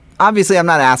 Obviously, I'm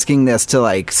not asking this to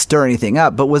like stir anything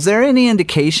up, but was there any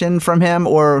indication from him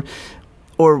or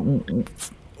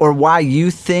why you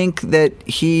think that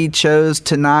he chose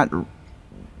to not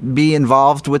be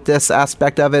involved with this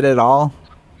aspect of it at all?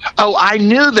 Oh, I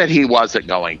knew that he wasn't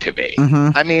going to be.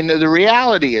 Mm-hmm. I mean, the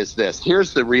reality is this.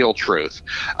 Here's the real truth.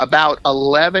 About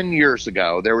 11 years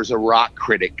ago, there was a rock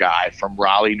critic guy from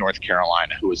Raleigh, North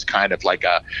Carolina, who was kind of like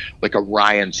a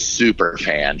Ryan super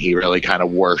fan. He really kind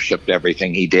of worshipped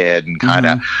everything he did and kind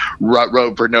of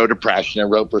wrote for No Depression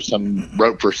and wrote for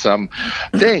some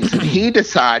things. And he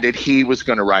decided he was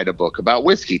going to write a book about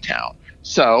Whiskeytown.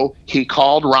 So he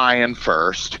called Ryan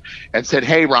first and said,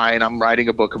 "Hey, Ryan, I'm writing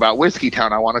a book about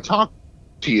Whiskeytown. I want to talk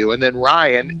to you. And then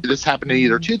Ryan, this happened in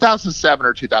either 2007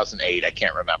 or 2008. I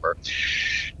can't remember.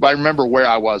 But I remember where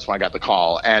I was when I got the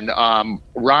call. And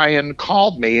Ryan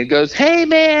called me and goes, hey,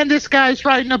 man, this guy's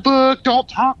writing a book. Don't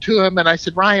talk to him. And I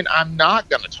said, Ryan, I'm not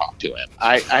going to talk to him.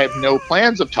 I have no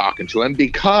plans of talking to him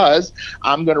because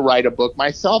I'm going to write a book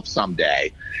myself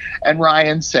someday. And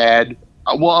Ryan said,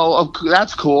 well,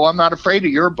 that's cool. I'm not afraid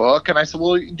of your book. And I said,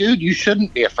 well, dude, you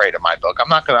shouldn't be afraid of my book. I'm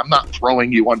not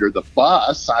throwing you under the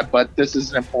bus, but this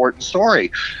is an important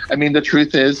story. I mean, the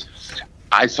truth is,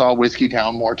 I saw Whiskey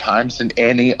Town more times than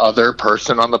any other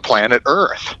person on the planet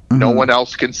Earth. Mm-hmm. No one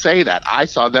else can say that. I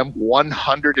saw them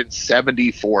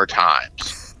 174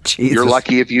 times. Jesus. You're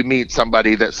lucky if you meet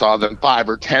somebody that saw them 5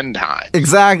 or 10 times.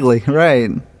 Exactly.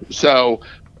 Right. So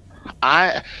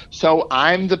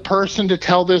I'm the person to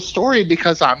tell this story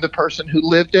because I'm the person who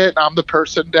lived it. I'm the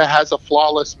person that has a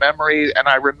flawless memory, and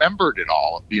I remembered it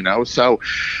all, So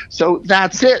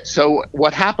that's it. So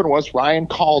what happened was Ryan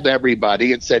called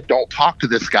everybody and said, don't talk to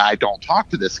this guy. Don't talk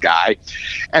to this guy.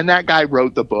 And that guy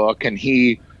wrote the book, and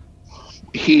he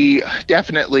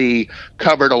definitely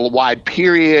covered a wide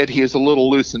period. He is a little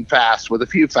loose and fast with a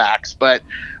few facts, but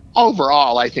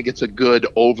overall, I think it's a good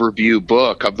overview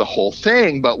book of the whole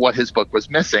thing. But what his book was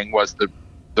missing was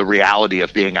the reality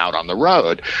of being out on the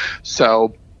road.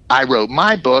 So I wrote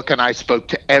my book and I spoke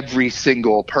to every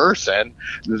single person.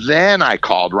 Then I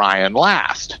called Ryan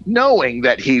last, knowing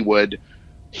that he would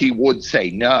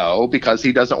say no because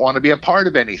he doesn't want to be a part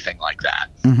of anything like that.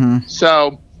 Mm-hmm.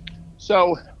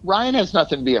 So Ryan has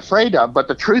nothing to be afraid of, but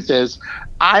the truth is,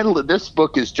 this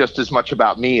book is just as much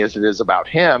about me as it is about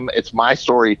him. It's my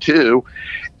story too,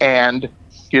 and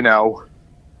he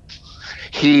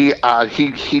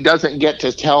doesn't get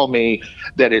to tell me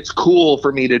that it's cool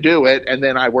for me to do it, and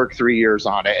then I work 3 years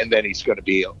on it, and then he's going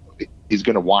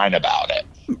to whine about it.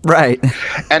 Right.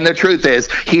 And the truth is,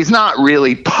 he's not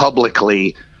really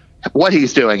publicly. What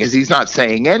he's doing is he's not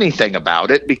saying anything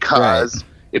about it because. Right.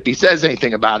 If he says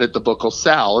anything about it, the book will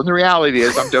sell. And the reality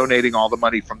is I'm donating all the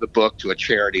money from the book to a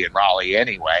charity in Raleigh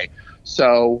anyway.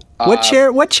 So what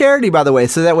charity, by the way,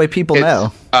 so that way people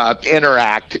know?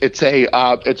 Interact. It's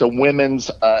a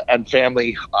women's and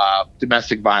family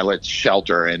domestic violence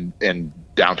shelter in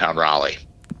downtown Raleigh.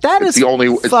 It's the only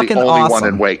awesome. One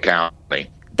in Wake County.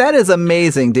 That is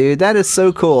amazing, dude. That is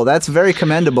so cool. That's very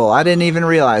commendable. I didn't even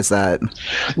realize that.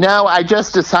 No, I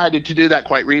just decided to do that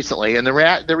quite recently. And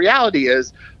the reality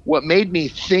is what made me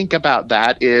think about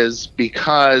that is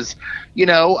because,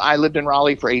 I lived in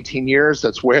Raleigh for 18 years.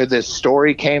 That's where this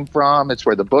story came from. It's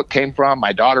where the book came from.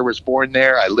 My daughter was born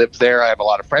there. I lived there. I have a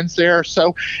lot of friends there.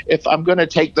 So if I'm going to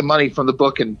take the money from the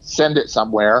book and send it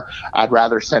somewhere, I'd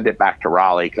rather send it back to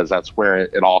Raleigh because that's where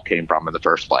it all came from in the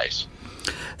first place.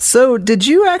 So did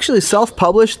you actually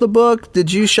self-publish the book?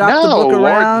 Did you shop the book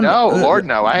around? Lord,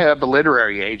 no. I have a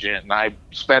literary agent, and I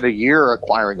spent a year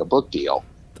acquiring a book deal.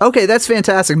 Okay, that's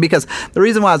fantastic. Because the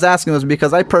reason why I was asking was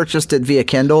because I purchased it via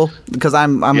Kindle. Because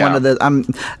I'm one of the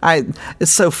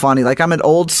It's so funny. Like I'm an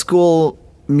old school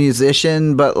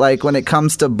musician, but like when it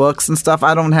comes to books and stuff,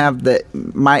 I don't have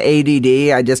my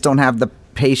ADD. I just don't have the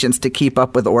patience to keep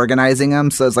up with organizing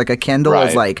them. So it's like a Kindle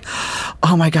is like,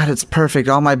 oh my God, it's perfect.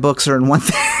 All my books are in one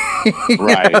thing. You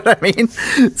know what I mean?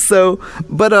 So,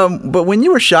 but when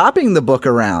you were shopping the book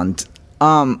around,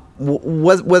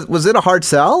 was it a hard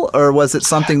sell or was it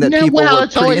something that people were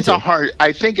it's always into?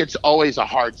 I think it's always a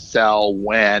hard sell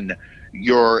when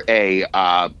you're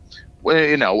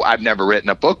I've never written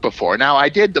a book before. Now, I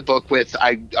did the book with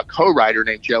a co-writer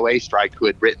named Joe Astrike, who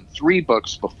had written 3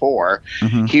 books before.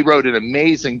 Mm-hmm. He wrote an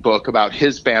amazing book about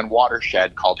his band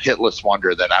Watershed called Hitless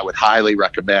Wonder that I would highly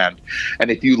recommend. And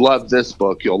if you love this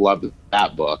book, you'll love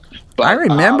that book. But, I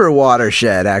remember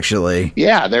Watershed, actually.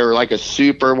 Yeah, they were like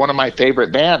one of my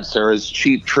favorite bands. They're as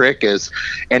Cheap Trick as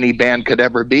any band could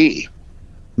ever be.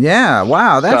 Yeah,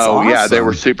 wow, that's awesome. Yeah, they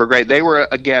were super great. They were,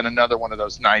 again, another one of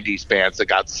those 90s bands that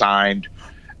got signed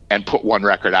and put one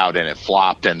record out and it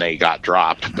flopped and they got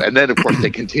dropped. And then, of course, they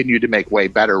continued to make way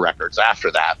better records after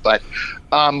that. But,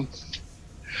 so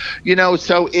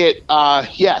it,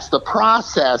 yes, the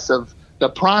process of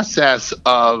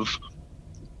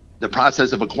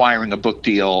acquiring a book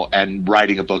deal and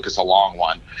writing a book is a long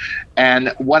one.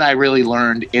 And what I really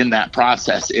learned in that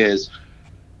process is,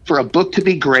 for a book to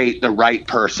be great, the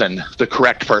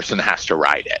correct person has to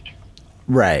write it.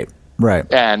 Right.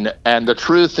 And the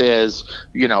truth is,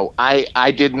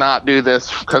 I did not do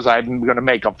this because I'm going to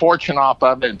make a fortune off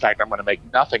of it. In fact, I'm going to make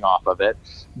nothing off of it.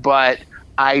 But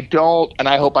I don't, and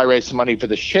I hope I raise some money for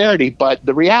this charity. But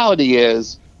the reality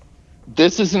is,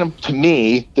 to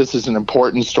me, this is an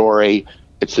important story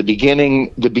It's the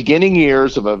beginning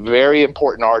years of a very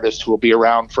important artist who will be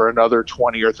around for another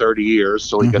 20 or 30 years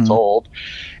till he gets old.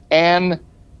 And,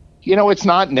 you know, it's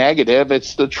not negative.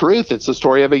 It's the truth. It's the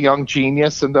story of a young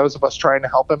genius and those of us trying to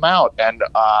help him out. And,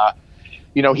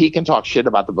 you know, he can talk shit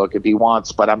about the book if he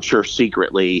wants, but I'm sure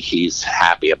secretly he's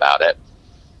happy about it.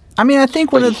 I mean, I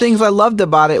think one of the things I loved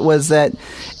about it was that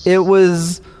it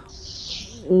was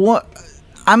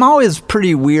I'm always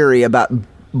pretty weary about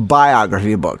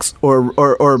biography books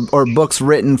or books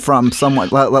written from someone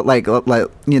like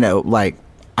you know, like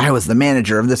I was the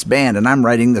manager of this band and I'm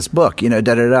writing this book, you know,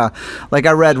 Like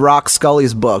I read Rock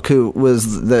Scully's book, who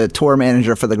was the tour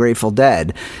manager for the Grateful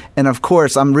Dead. And of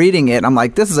course I'm reading it. I'm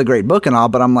like, this is a great book and all,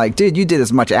 but I'm like, dude, you did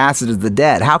as much acid as the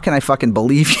Dead. How can I fucking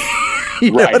believe you?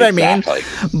 You know what I mean?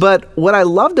 But what I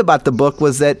loved about the book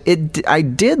was that I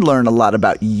did learn a lot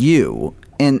about you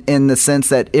in the sense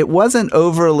that it wasn't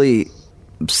overly,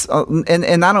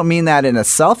 and I don't mean that in a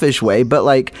selfish way, but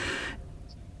like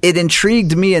it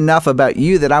intrigued me enough about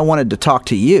you that I wanted to talk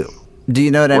to you. Do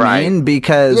you know what I mean?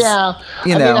 Because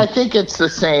you know, I think it's the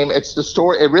same. It's the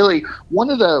story. It really one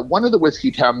of the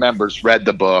Whiskeytown members read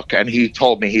the book and he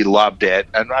told me he loved it,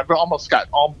 and I've almost got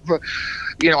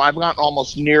I've got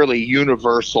almost nearly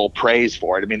universal praise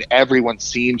for it. I mean, everyone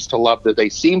seems to love that. They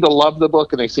seem to love the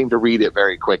book and they seem to read it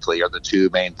very quickly are the two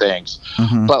main things.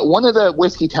 But one of the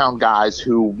Whiskeytown guys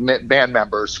band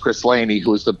members, Chris Laney, who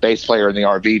was the bass player in the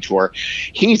RV tour,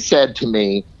 he said to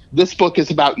me, this book is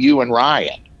about you and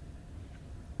Ryan.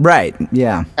 Right.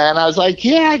 Yeah. And I was like,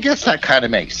 yeah, I guess that kind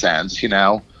of makes sense, you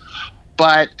know.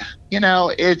 But, you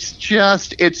know, it's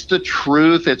the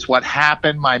truth. It's what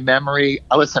happened. My memory.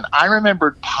 Listen, I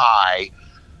remembered Pi.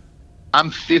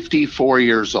 I'm 54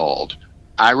 years old.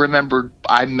 I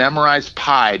memorized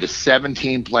Pi to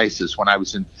 17 places when I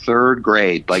was in third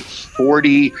grade, like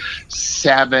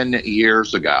 47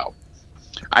 years ago.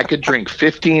 I could drink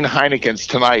 15 Heinekens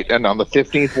tonight, and on the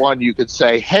 15th one, you could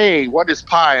say, hey, what is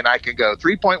pi? And I could go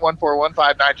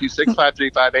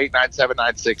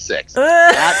 3.141592653589796.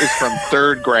 That is from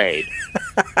third grade.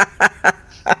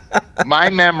 My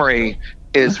memory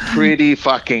is pretty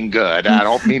fucking good. I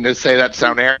don't mean to say that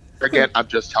sound arrogant. I'm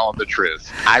just telling the truth.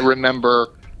 I remember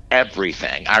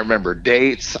everything. I remember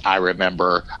dates. I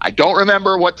don't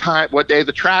remember what day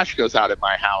the trash goes out at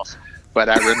my house. But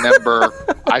I remember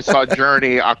I saw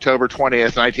Journey October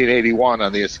 20th, 1981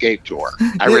 on the Escape Tour.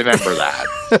 I remember that.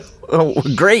 Oh,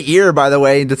 great year, by the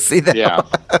way, to see that. Yeah.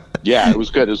 Yeah, it was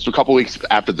good. It was a couple weeks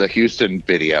after the Houston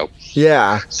video.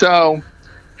 Yeah. So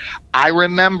I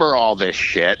remember all this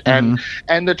shit. And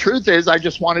the truth is I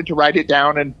just wanted to write it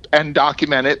down and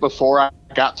document it before I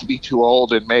got to be too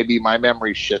old and maybe my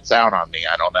memory shits out on me.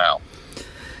 I don't know.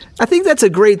 I think that's a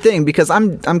great thing because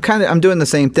I'm doing the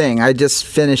same thing. I just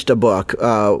finished a book,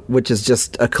 which is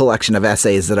just a collection of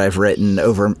essays that I've written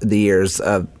over the years,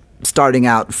 starting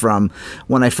out from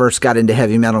when I first got into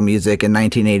heavy metal music in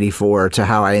 1984 to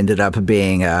how I ended up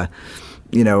being a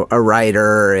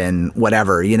writer and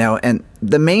whatever, you know. And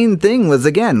the main thing was,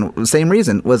 again, the same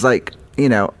reason, was like, you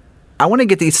know, I want to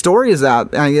get these stories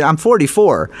out. I'm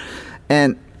 44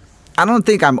 and I don't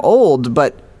think I'm old,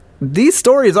 but these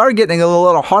stories are getting a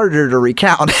little harder to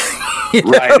recount.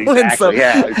 Right, exactly.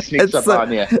 It sneaks up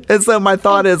on you. And so my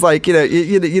thought is like,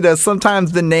 you know,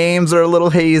 sometimes the names are a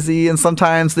little hazy and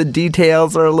sometimes the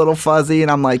details are a little fuzzy. And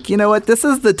I'm like, you know what? This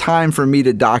is the time for me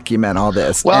to document all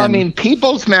this. Well, I mean,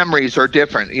 people's memories are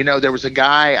different. You know, there was a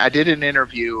guy, I did an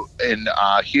interview in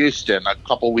Houston a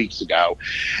couple weeks ago,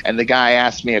 and the guy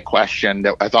asked me a question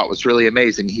that I thought was really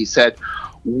amazing. He said,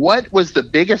 what was the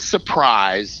biggest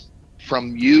surprise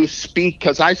from you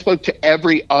because I spoke to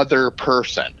every other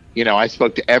person. You know, I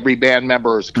spoke to every band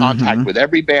member, was in contact with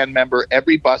every band member,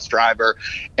 every bus driver,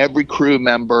 every crew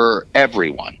member,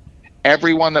 everyone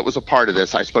that was a part of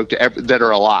this. I spoke to that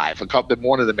are alive.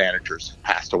 One of the managers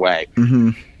passed away.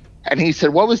 And he said,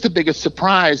 what was the biggest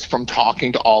surprise from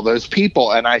talking to all those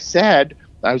people? And I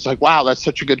was like, wow, that's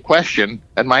such a good question.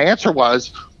 And my answer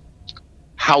was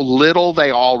how little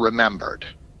they all remembered.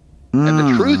 And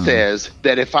the truth is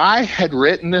that if I had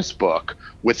written this book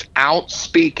without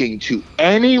speaking to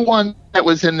anyone that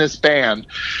was in this band,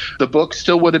 the book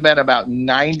still would have been about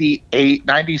 97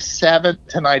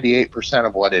 to 98%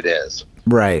 of what it is.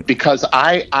 Right. Because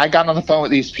I got on the phone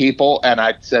with these people and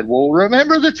I said, well,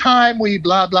 remember the time we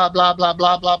blah, blah, blah, blah,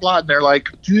 blah, blah, blah. And they're like,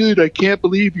 dude, I can't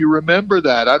believe you remember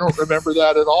that. I don't remember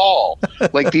that at all.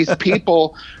 Like, these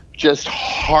people just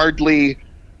hardly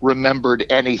remembered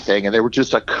anything, and there were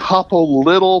just a couple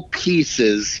little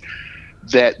pieces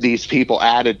that these people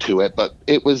added to it, but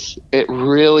it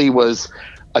really was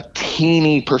a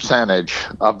teeny percentage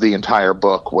of the entire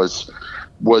book was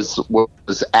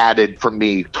was added from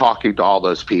me talking to all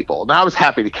those people. And I was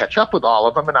happy to catch up with all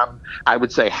of them. And I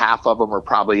would say half of them are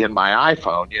probably in my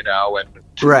iPhone, and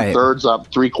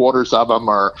three-quarters of them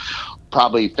are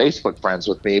probably Facebook friends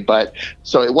with me. But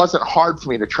so it wasn't hard for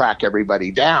me to track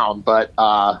everybody down, but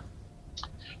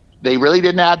they really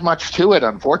didn't add much to it,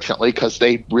 unfortunately, because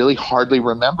they really hardly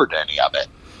remembered any of it.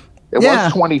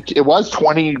 It was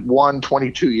 21,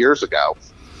 22 years ago.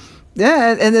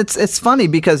 Yeah, and it's funny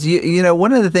because you know,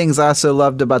 one of the things I also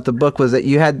loved about the book was that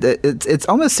you had it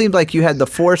almost seemed like you had the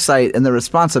foresight and the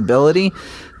responsibility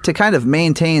to kind of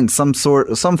maintain some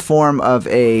form of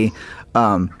a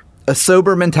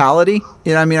sober mentality.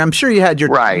 You know, I mean, I'm sure you had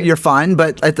your fun,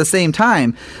 but at the same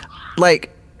time,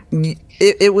 like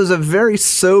it was a very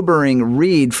sobering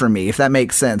read for me, if that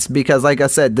makes sense, because like I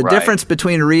said, the difference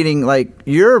between reading like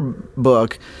your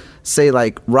book, say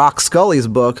like Rock Scully's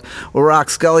book, where Rock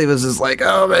Scully was just like,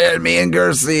 oh man, me and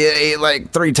Garcia ate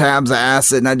like 3 times of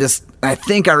acid, and I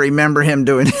think I remember him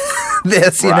doing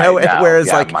this, whereas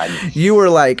you were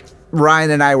like, Ryan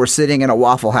and I were sitting in a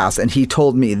Waffle House and he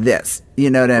told me this,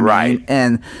 you know what I mean?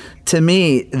 And to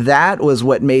me, that was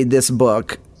what made this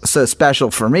book so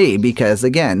special for me, because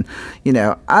again, you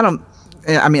know,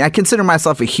 I consider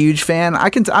myself a huge fan.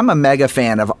 I'm a mega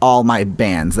fan of all my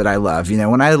bands that I love. You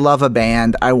know, when I love a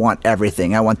band, I want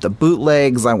everything. I want the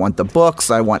bootlegs, I want the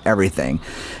books, I want everything.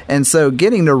 And so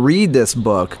getting to read this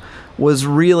book was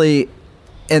really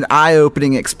an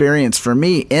eye-opening experience for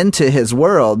me into his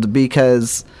world,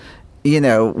 because you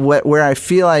know, where I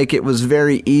feel like it was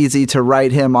very easy to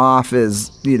write him off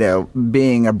as, you know,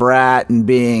 being a brat and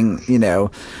being, you know,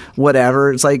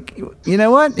 whatever. It's like, you know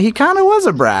what? He kind of was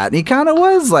a brat. He kind of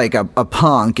was like a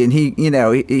punk. And he, you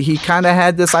know, he kind of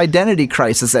had this identity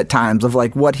crisis at times of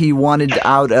like what he wanted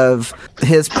out of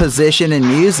his position in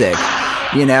music,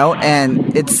 you know,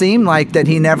 and it seemed like that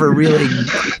he never really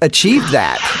achieved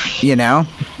that, you know?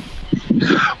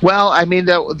 Well, I mean,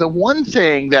 the one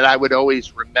thing that I would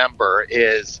always remember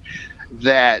is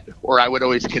that, or I would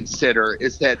always consider,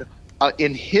 is that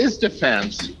in his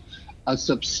defense, a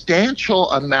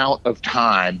substantial amount of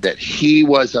time that he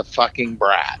was a fucking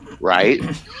brat, right?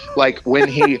 Like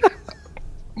when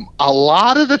a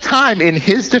lot of the time in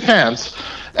his defense,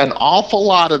 an awful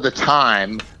lot of the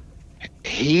time,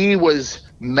 he was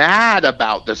mad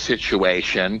about the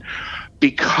situation,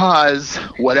 because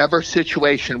whatever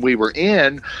situation we were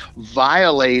in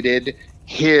violated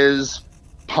his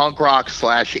punk rock /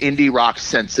 indie rock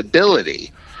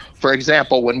sensibility. For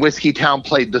example, when Whiskey Town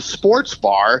played the Sports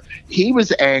Bar, he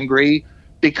was angry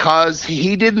because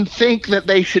he didn't think that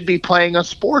they should be playing a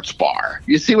sports bar.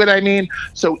 You see what I mean?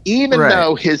 So even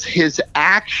though his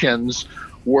actions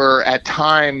were at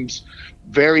times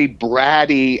very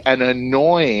bratty and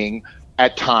annoying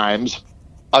at times,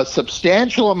 a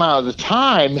substantial amount of the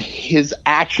time, his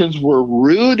actions were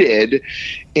rooted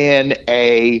in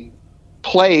a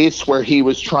place where he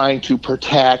was trying to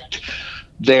protect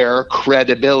their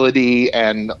credibility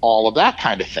and all of that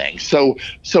kind of thing. So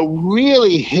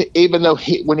really, even though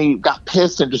when he got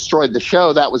pissed and destroyed the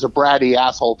show, that was a bratty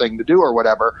asshole thing to do or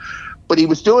whatever, but he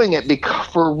was doing it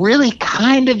for really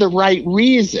kind of the right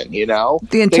reason, you know?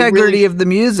 The integrity of the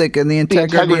music and the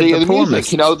integrity of the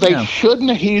performance. You know, they shouldn't,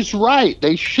 he's right.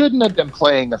 They shouldn't have been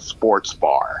playing a sports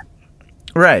bar.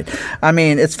 Right. I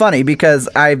mean, it's funny because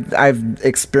I've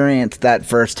experienced that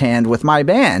firsthand with my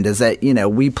band, is that, you know,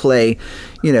 we play,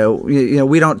 you know,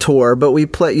 we don't tour, but we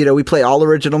play all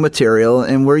original material,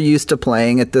 and we're used to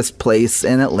playing at this place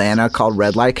in Atlanta called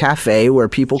Red Light Cafe, where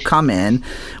people come in.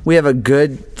 We have a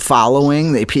good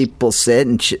following. People sit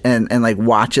and like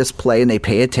watch us play, and they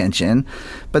pay attention.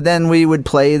 But then we would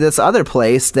play this other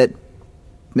place that,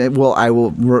 well, I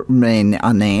will remain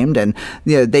unnamed, and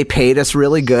you know, they paid us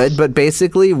really good, but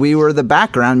basically we were the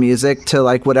background music to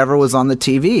like whatever was on the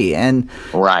TV. And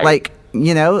like,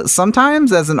 you know,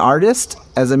 sometimes as an artist,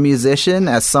 as a musician,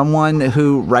 as someone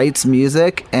who writes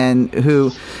music, and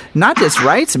who not just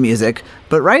writes music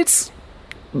but writes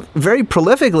very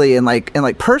prolifically and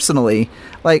like personally,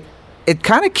 like it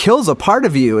kind of kills a part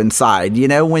of you inside, you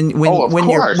know, when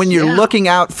you're looking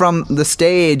out from the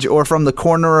stage or from the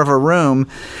corner of a room,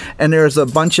 and there's a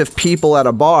bunch of people at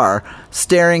a bar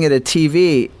staring at a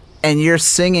TV, and you're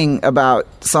singing about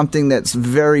something that's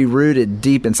very rooted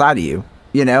deep inside of you.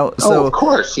 You know, so of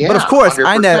course, yeah. But of course,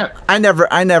 100%.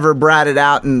 I never bratted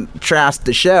out and trashed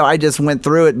the show. I just went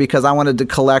through it because I wanted to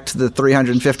collect the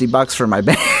 $350 for my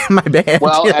band.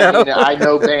 Well, you know? I mean, I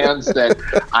know bands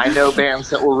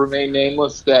that will remain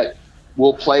nameless that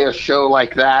will play a show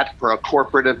like that for a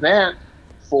corporate event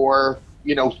for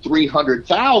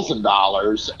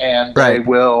 $300,000, and Right. they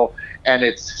will, and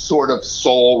it's sort of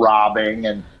soul robbing,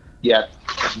 and yet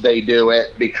they do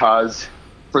it because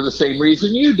for the same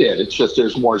reason you did. It's just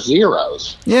there's more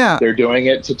zeros. Yeah. They're doing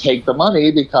it to take the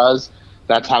money because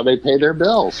that's how they pay their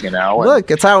bills, And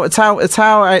Look, it's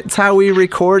how we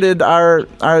recorded our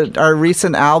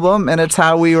recent album, and it's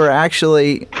how we were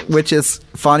actually, which is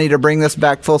funny to bring this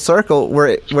back full circle.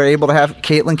 We're able to have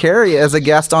Caitlin Carey as a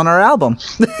guest on our album.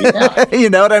 Yeah. You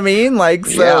know what I mean? Like,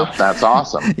 so yeah, that's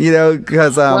awesome.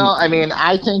 Because well, I mean,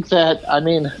 I think that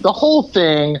the whole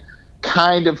thing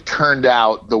kind of turned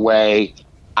out the way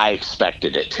I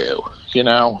expected it to.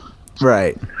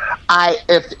 Right. I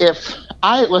have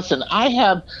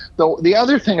the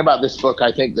other thing about this book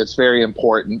I think that's very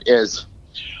important is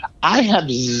I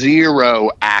have zero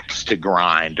axe to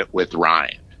grind with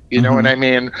Ryan. You know what I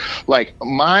mean? Like,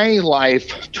 my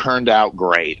life turned out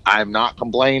great. I'm not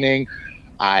complaining.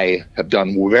 I have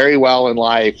done very well in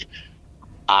life.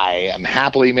 I am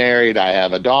happily married. I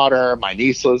have a daughter. My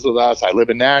niece lives with us. I live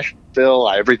in Nashville.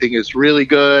 Everything is really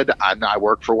good. I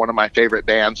work for one of my favorite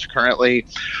bands currently.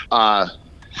 I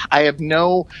have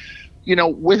no,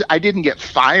 I didn't get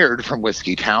fired from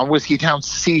Whiskey Town. Whiskey Town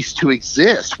ceased to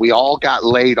exist. We all got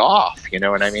laid off. You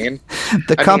know what I mean?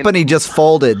 The company just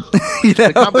folded.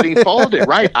 The company folded,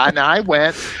 right? And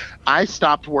I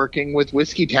stopped working with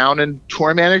Whiskey Town and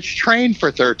tour managed Train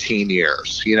for 13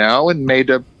 years, and made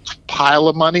a pile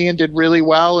of money and did really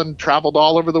well and traveled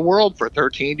all over the world for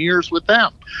 13 years with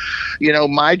them.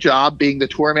 My job being the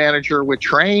tour manager with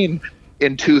Train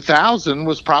in 2000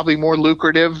 was probably more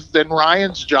lucrative than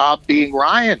Ryan's job being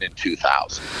Ryan in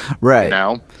 2000.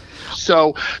 Right.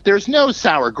 So there's no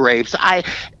sour grapes. My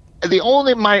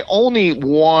only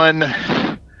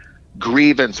one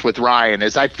grievance with Ryan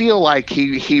is I feel like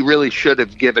he really should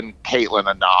have given Caitlin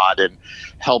a nod and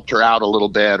helped her out a little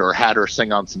bit, or had her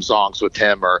sing on some songs with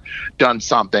him, or done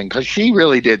something, because she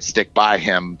really did stick by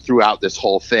him throughout this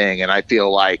whole thing. And I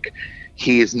feel like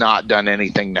he has not done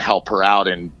anything to help her out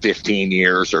in 15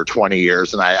 years or 20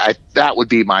 years. And I that would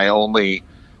be my only,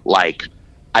 I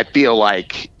feel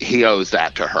like he owes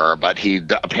that to her, but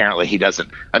apparently he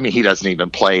doesn't. I mean, he doesn't even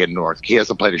play he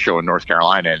hasn't played a show in North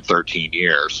Carolina in 13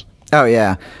 years. Oh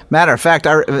yeah. Matter of fact,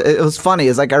 it was funny.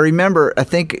 It's like, I remember, I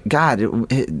think,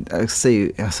 let's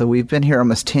see. So we've been here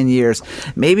almost 10 years.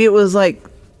 Maybe it was like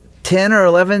 10 or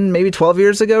 11, maybe 12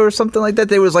 years ago or something like that.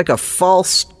 There was like a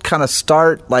false kind of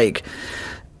start, like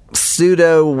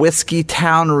pseudo Whiskey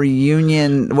Town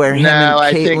reunion where him and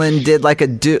Caitlin did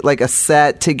like a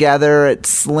set together at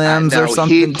Slim's or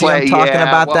something. I'm talking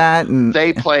about that. And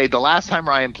they played, the last time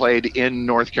Ryan played in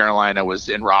North Carolina was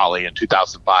in Raleigh in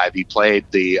 2005. He played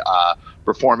the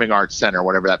Performing Arts Center,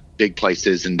 whatever that big place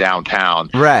is in downtown.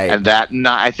 Right. And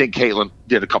I think Caitlin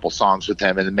did a couple songs with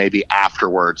him, and then maybe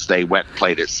afterwards they went and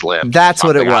played at Slim's. That's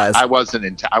what it was. I was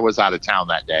out of town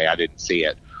that day. I didn't see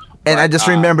it. And I just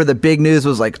remember the big news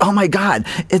was like, oh my God,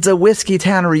 it's a Whiskey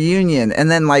Town reunion. And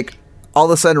then like all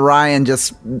of a sudden Ryan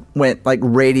just went like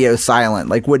radio silent,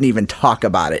 like wouldn't even talk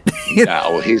about it.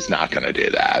 No, he's not going to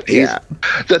do that.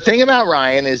 The thing about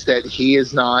Ryan is that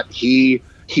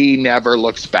he never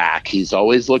looks back. He's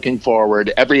always looking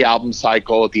forward. Every album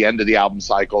cycle, at the end of the album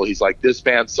cycle, he's like, this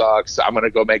band sucks. I'm going to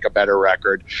go make a better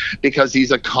record, because he's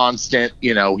a constant,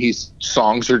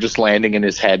 songs are just landing in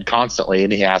his head constantly,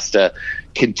 and he has to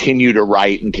continue to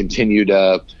write and continue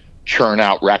to churn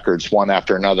out records one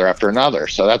after another.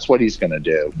 So that's what he's going to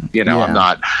do.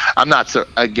 Yeah. I'm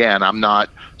not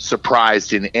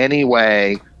surprised in any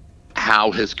way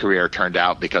how his career turned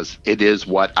out, because it is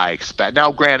what I expect.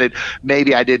 Now, granted,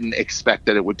 maybe I didn't expect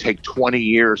that it would take 20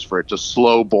 years for it to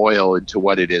slow boil into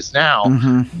what it is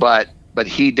now, but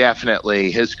he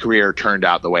definitely, his career turned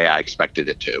out the way I expected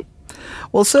it to.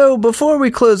 Well, so before we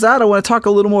close out, I want to talk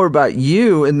a little more about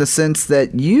you, in the sense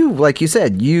that you, like you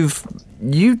said, you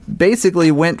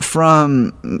basically went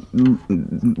from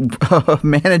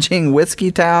managing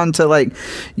Whiskey Town to, like,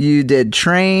 you did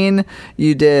Train,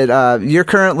 you're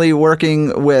currently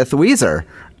working with Weezer.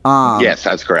 Yes,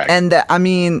 that's correct. And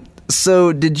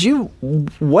so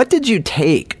what did you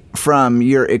take from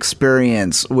your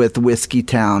experience with Whiskey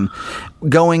Town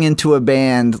going into a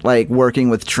band like working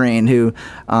with Train, who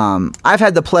I've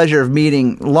had the pleasure of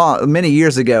meeting many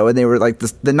years ago, and they were like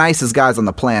the nicest guys on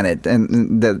the planet,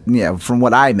 and from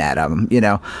what I met of them,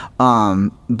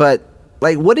 but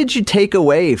like, what did you take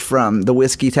away from the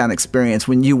Whiskey Town experience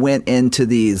when you went into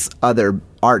these other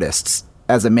artists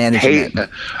as a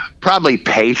management? Probably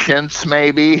patience,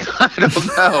 maybe. I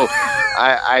don't know.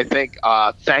 I think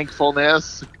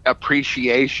thankfulness,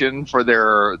 appreciation for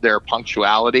their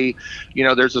punctuality. You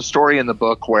know, there's a story in the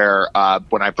book where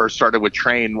when I first started with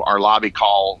Train, our lobby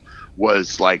call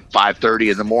was like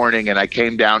 5:30 in the morning, and I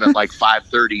came down at like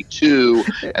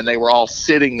 5:32, and they were all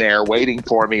sitting there waiting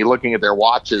for me, looking at their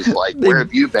watches, like, where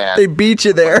have you been? They beat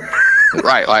you there.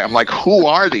 Right. Like, I'm like, who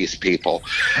are these people?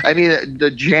 I mean,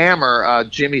 the jammer,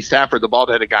 Jimmy Stafford, the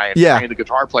bald-headed guy, and Train, the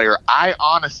guitar player, I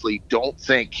honestly don't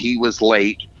think he was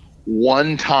late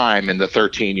one time in the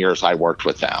 13 years I worked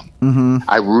with them. Mm-hmm.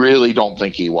 I really don't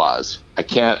think he was. I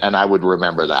can't, and I would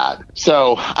remember that.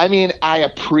 So, I mean, I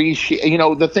appreciate, you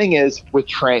know, the thing is with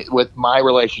Train, with my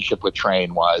relationship with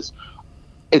Train was,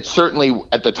 it certainly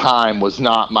at the time was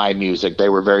not my music. They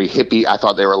were very hippie. I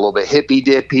thought they were a little bit hippy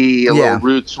dippy, a little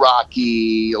roots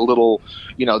rocky, a little,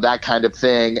 you know, that kind of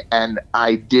thing. And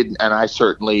I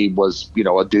certainly was, you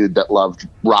know, a dude that loved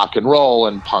rock and roll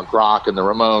and punk rock and the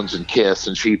Ramones and Kiss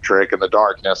and Cheap Trick and the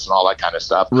Darkness and all that kind of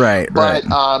stuff. Right.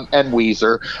 And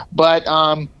Weezer. But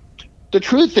the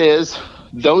truth is,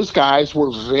 those guys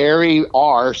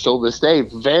are still this day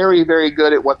very, very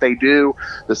good at what they do.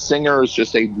 The singer is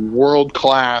just a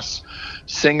world-class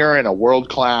singer and a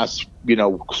world-class, you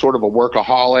know, sort of a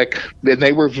workaholic. And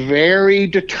they were very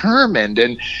determined,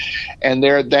 and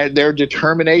their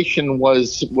determination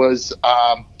was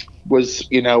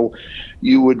you know,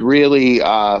 you would really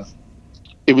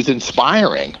it was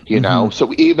inspiring, you know.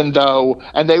 So even though,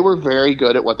 and they were very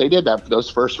good at what they did. Those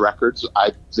first records,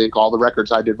 I think all the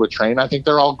records I did with Train, I think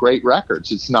they're all great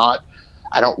records. It's not,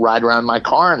 I don't ride around my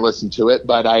car and listen to it,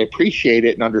 but I appreciate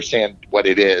it and understand what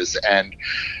it is. And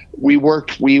we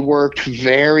worked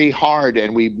very hard,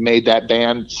 and we made that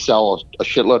band sell a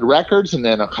shitload of records, and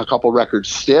then a couple records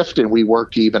stiffed, and we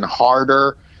worked even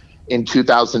harder in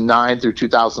 2009 through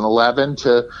 2011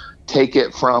 to take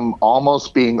it from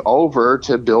almost being over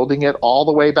to building it all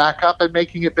the way back up and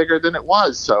making it bigger than it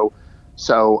was.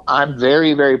 So I'm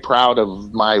very, very proud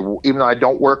of even though I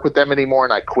don't work with them anymore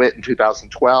and I quit in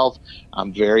 2012,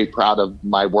 I'm very proud of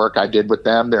my work I did with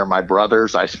them. They're my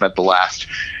brothers. I spent the last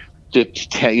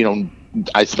 10, you know,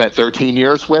 I spent 13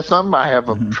 years with them. I have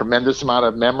a tremendous amount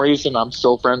of memories, and I'm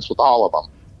still friends with all of them.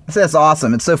 That's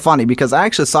awesome. It's so funny because I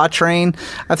actually saw Train.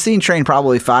 I've seen Train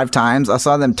probably 5 times. I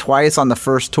saw them twice on the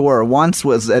first tour. Once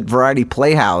was at Variety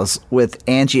Playhouse with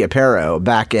Angie Aparo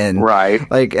back in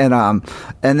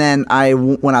and then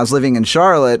when I was living in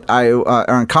Charlotte,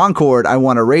 or in Concord, I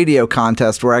won a radio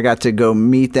contest where I got to go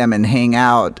meet them and hang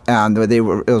out. It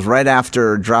was right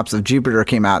after Drops of Jupiter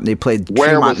came out, and they played.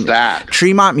 Where was that?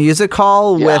 Tremont Music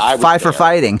Hall with Five for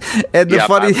Fighting. And I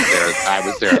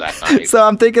was there that night. So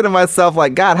I'm thinking to myself,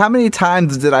 like, God, how many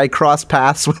times did I cross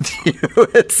paths with you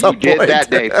at some point? You did that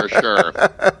day for sure.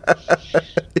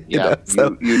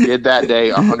 You did that day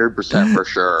 100% for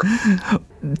sure.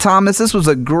 Thomas, this was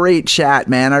a great chat,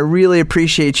 man. I really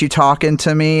appreciate you talking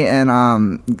to me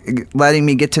and letting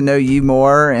me get to know you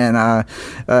more. And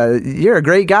you're a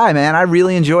great guy, man. I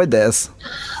really enjoyed this.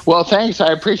 Well, thanks.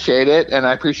 I appreciate it, and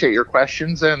I appreciate your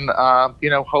questions. And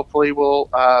you know, hopefully we'll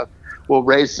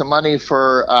raise some money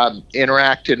for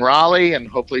Interact in Raleigh and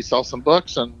hopefully sell some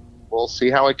books, and we'll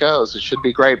see how it goes. It should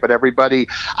be great. But everybody,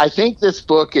 I think this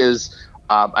book is,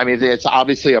 I mean, it's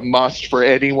obviously a must for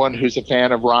anyone who's a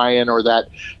fan of Ryan or that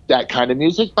kind of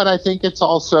music. But I think it's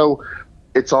also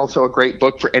a great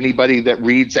book for anybody that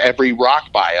reads every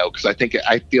rock bio, because I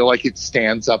feel like it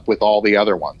stands up with all the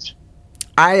other ones.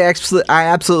 I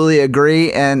absolutely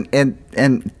agree, and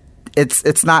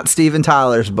it's not Steven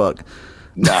Tyler's book.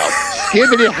 No.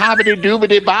 Skibbity hobbity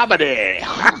doobity bobbity.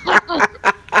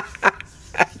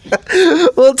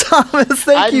 Well, Thomas,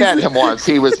 thank you. I met him once.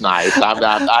 He was nice.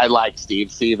 I like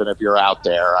Steve. Steven, if you're out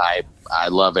there, I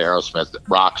love Aerosmith.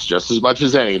 Rocks just as much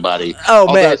as anybody.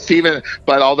 Man. Steven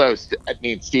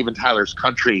Tyler's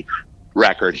country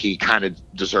record, he kind of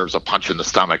deserves a punch in the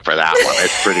stomach for that one.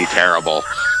 It's pretty terrible.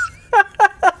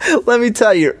 Let me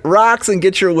tell you, Rocks and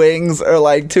Get Your Wings are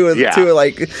like two of my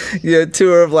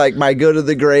Go to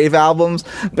the Grave albums.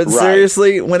 But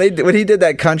seriously, when he did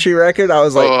that country record, I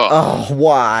was like, oh,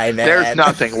 why, man? There's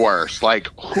nothing worse. Like,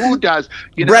 who does?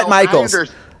 Bret Michaels.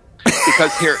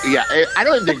 Because I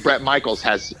don't even think Bret Michaels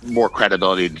has more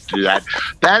credibility to do that.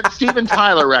 That Steven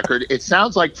Tyler record, it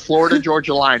sounds like Florida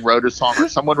Georgia Line wrote a song, or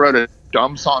someone wrote a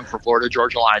dumb song for Florida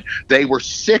Georgia Line. They were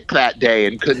sick that day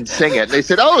and couldn't sing it. They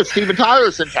said, "Oh, Steven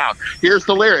Tyler's in town. Here's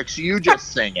the lyrics. You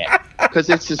just sing it." Because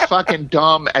it's as fucking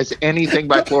dumb as anything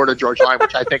by Florida Georgia Line,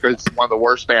 which I think is one of the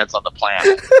worst bands on the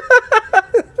planet.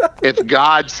 If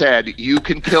God said, "You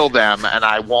can kill them and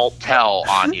I won't tell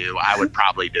on you," I would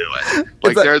probably do it.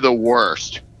 Like, they're the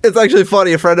worst. It's actually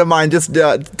funny. A friend of mine just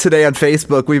today on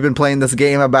Facebook, we've been playing this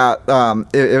game about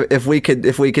if we could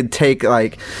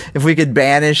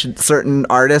banish certain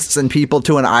artists and people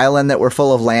to an island that were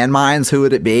full of landmines, who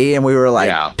would it be? And we were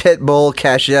like Pitbull,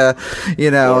 Kesha,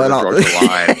 and all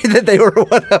that they were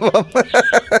one of them.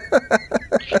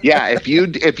 Yeah, if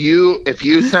you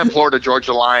sent Florida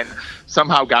Georgia Line,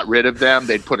 somehow got rid of them,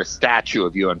 they'd put a statue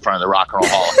of you in front of the Rock and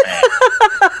Roll Hall of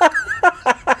Fame.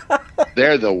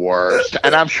 They're the worst.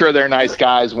 And I'm sure they're nice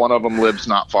guys. One of them lives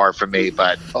not far from me,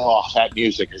 but that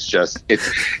music is just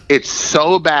it's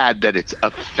so bad that it's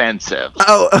offensive.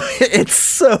 Oh, it's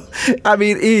so, I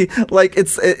mean,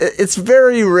 it's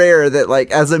very rare that,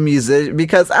 like, as a musician,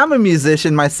 because I'm a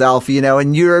musician myself,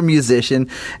 and you're a musician,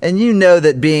 and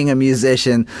that being a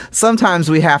musician, sometimes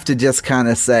we have to just kind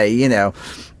of say,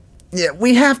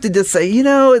 we have to just say,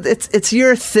 it's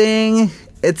your thing.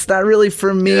 It's not really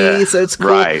for me, so it's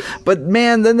cool. Right. But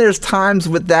man, then there's times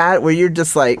with that where you're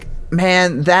just like,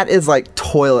 man, that is like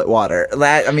toilet water.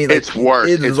 It's worse.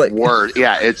 It's worse.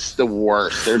 Yeah, it's the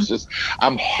worst.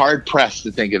 I'm hard pressed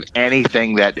to think of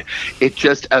anything that it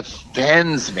just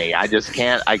offends me. I just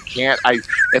can't.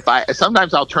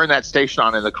 Sometimes I'll turn that station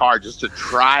on in the car just to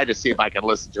try to see if I can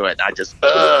listen to it. And I just,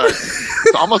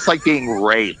 it's almost like being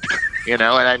raped. And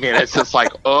I mean, it's just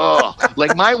like,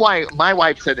 like my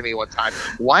wife said to me one time,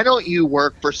 why don't you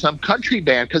work for some country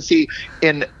band? Because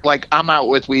I'm out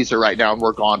with Weezer right now and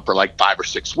we're gone for like 5 or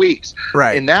 6 weeks.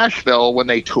 Right. In Nashville, when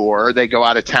they tour, they go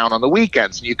out of town on the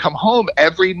weekends and you come home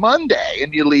every Monday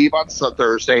and you leave on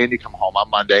Thursday and you come home on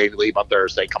Monday and you leave on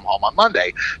Thursday, come home on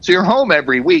Monday. So you're home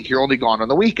every week. You're only gone on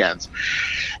the weekends.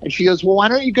 And she goes, well, why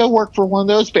don't you go work for one of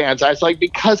those bands? I was like,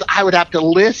 because I would have to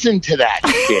listen to that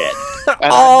shit.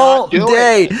 All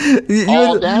day.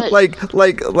 All day.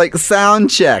 Like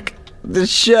sound check the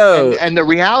show. And the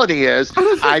reality is,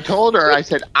 I told her, I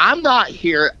said, I'm not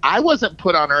here. I wasn't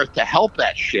put on earth to help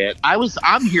that shit.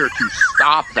 I'm here to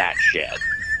stop that shit.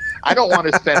 I don't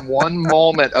want to spend one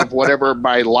moment of whatever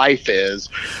my life is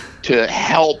to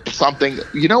help something.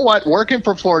 You know what? Working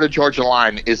for Florida Georgia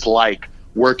Line is like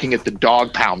working at the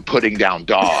dog pound, putting down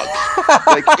dogs.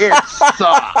 Like, it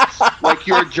sucks. Like,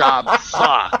 your job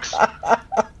sucks.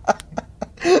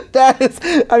 That is,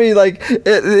 I mean, like,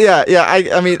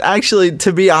 I mean, actually,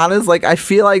 to be honest, like, I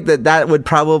feel like that would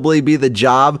probably be the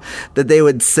job that they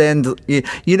would send.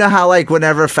 You know how, like,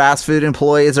 whenever fast food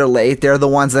employees are late, they're the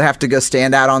ones that have to go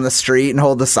stand out on the street and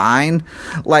hold the sign.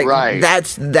 Like, right.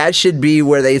 that should be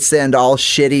where they send all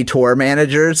shitty tour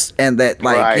managers and that,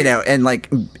 like, right. And like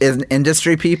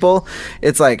industry people.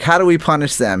 It's like, how do we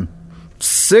punish them?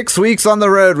 6 weeks on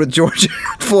the road with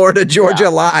Florida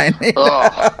Georgia Line.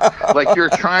 Like,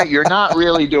 you're not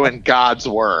really doing God's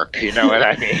work. You know what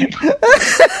I mean?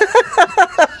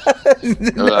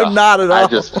 No, not at all.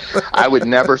 I would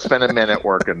never spend a minute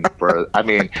working for,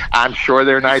 I'm sure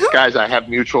they're nice guys. I have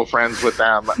mutual friends with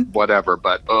them, whatever,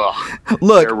 but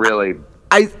look, they're really.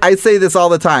 I say this all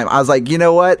the time. I was like, you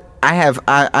know what? I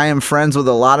am friends with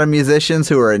a lot of musicians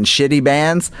who are in shitty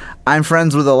bands. I'm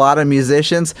friends with a lot of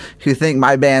musicians who think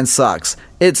my band sucks.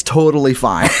 It's totally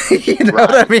fine. You know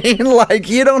what I mean? Like,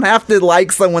 you don't have to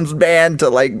like someone's band to,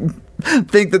 like,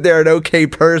 think that they're an okay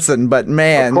person, but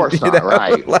man, of course not,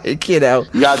 right? Like, you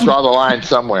got to draw the line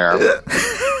somewhere.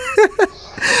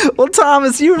 Well,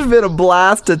 Thomas, you've been a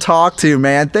blast to talk to,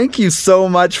 man. Thank you so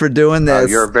much for doing this.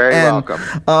 You're very welcome.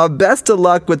 Best of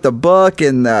luck with the book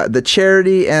and the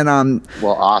charity. And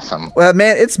well, awesome. Well,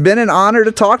 man, it's been an honor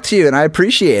to talk to you, and I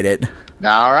appreciate it.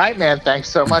 All right, man. Thanks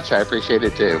so much. I appreciate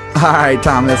it too. All right,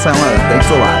 Thomas.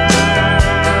 Thanks a lot.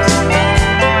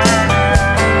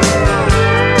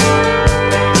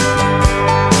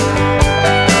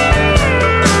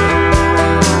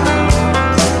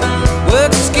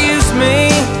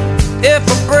 If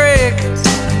I break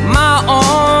my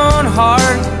own heart,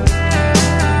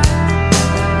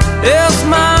 it's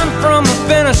mine from the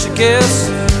finish, I guess.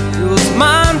 It was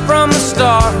mine from the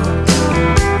start.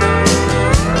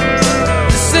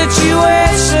 The situation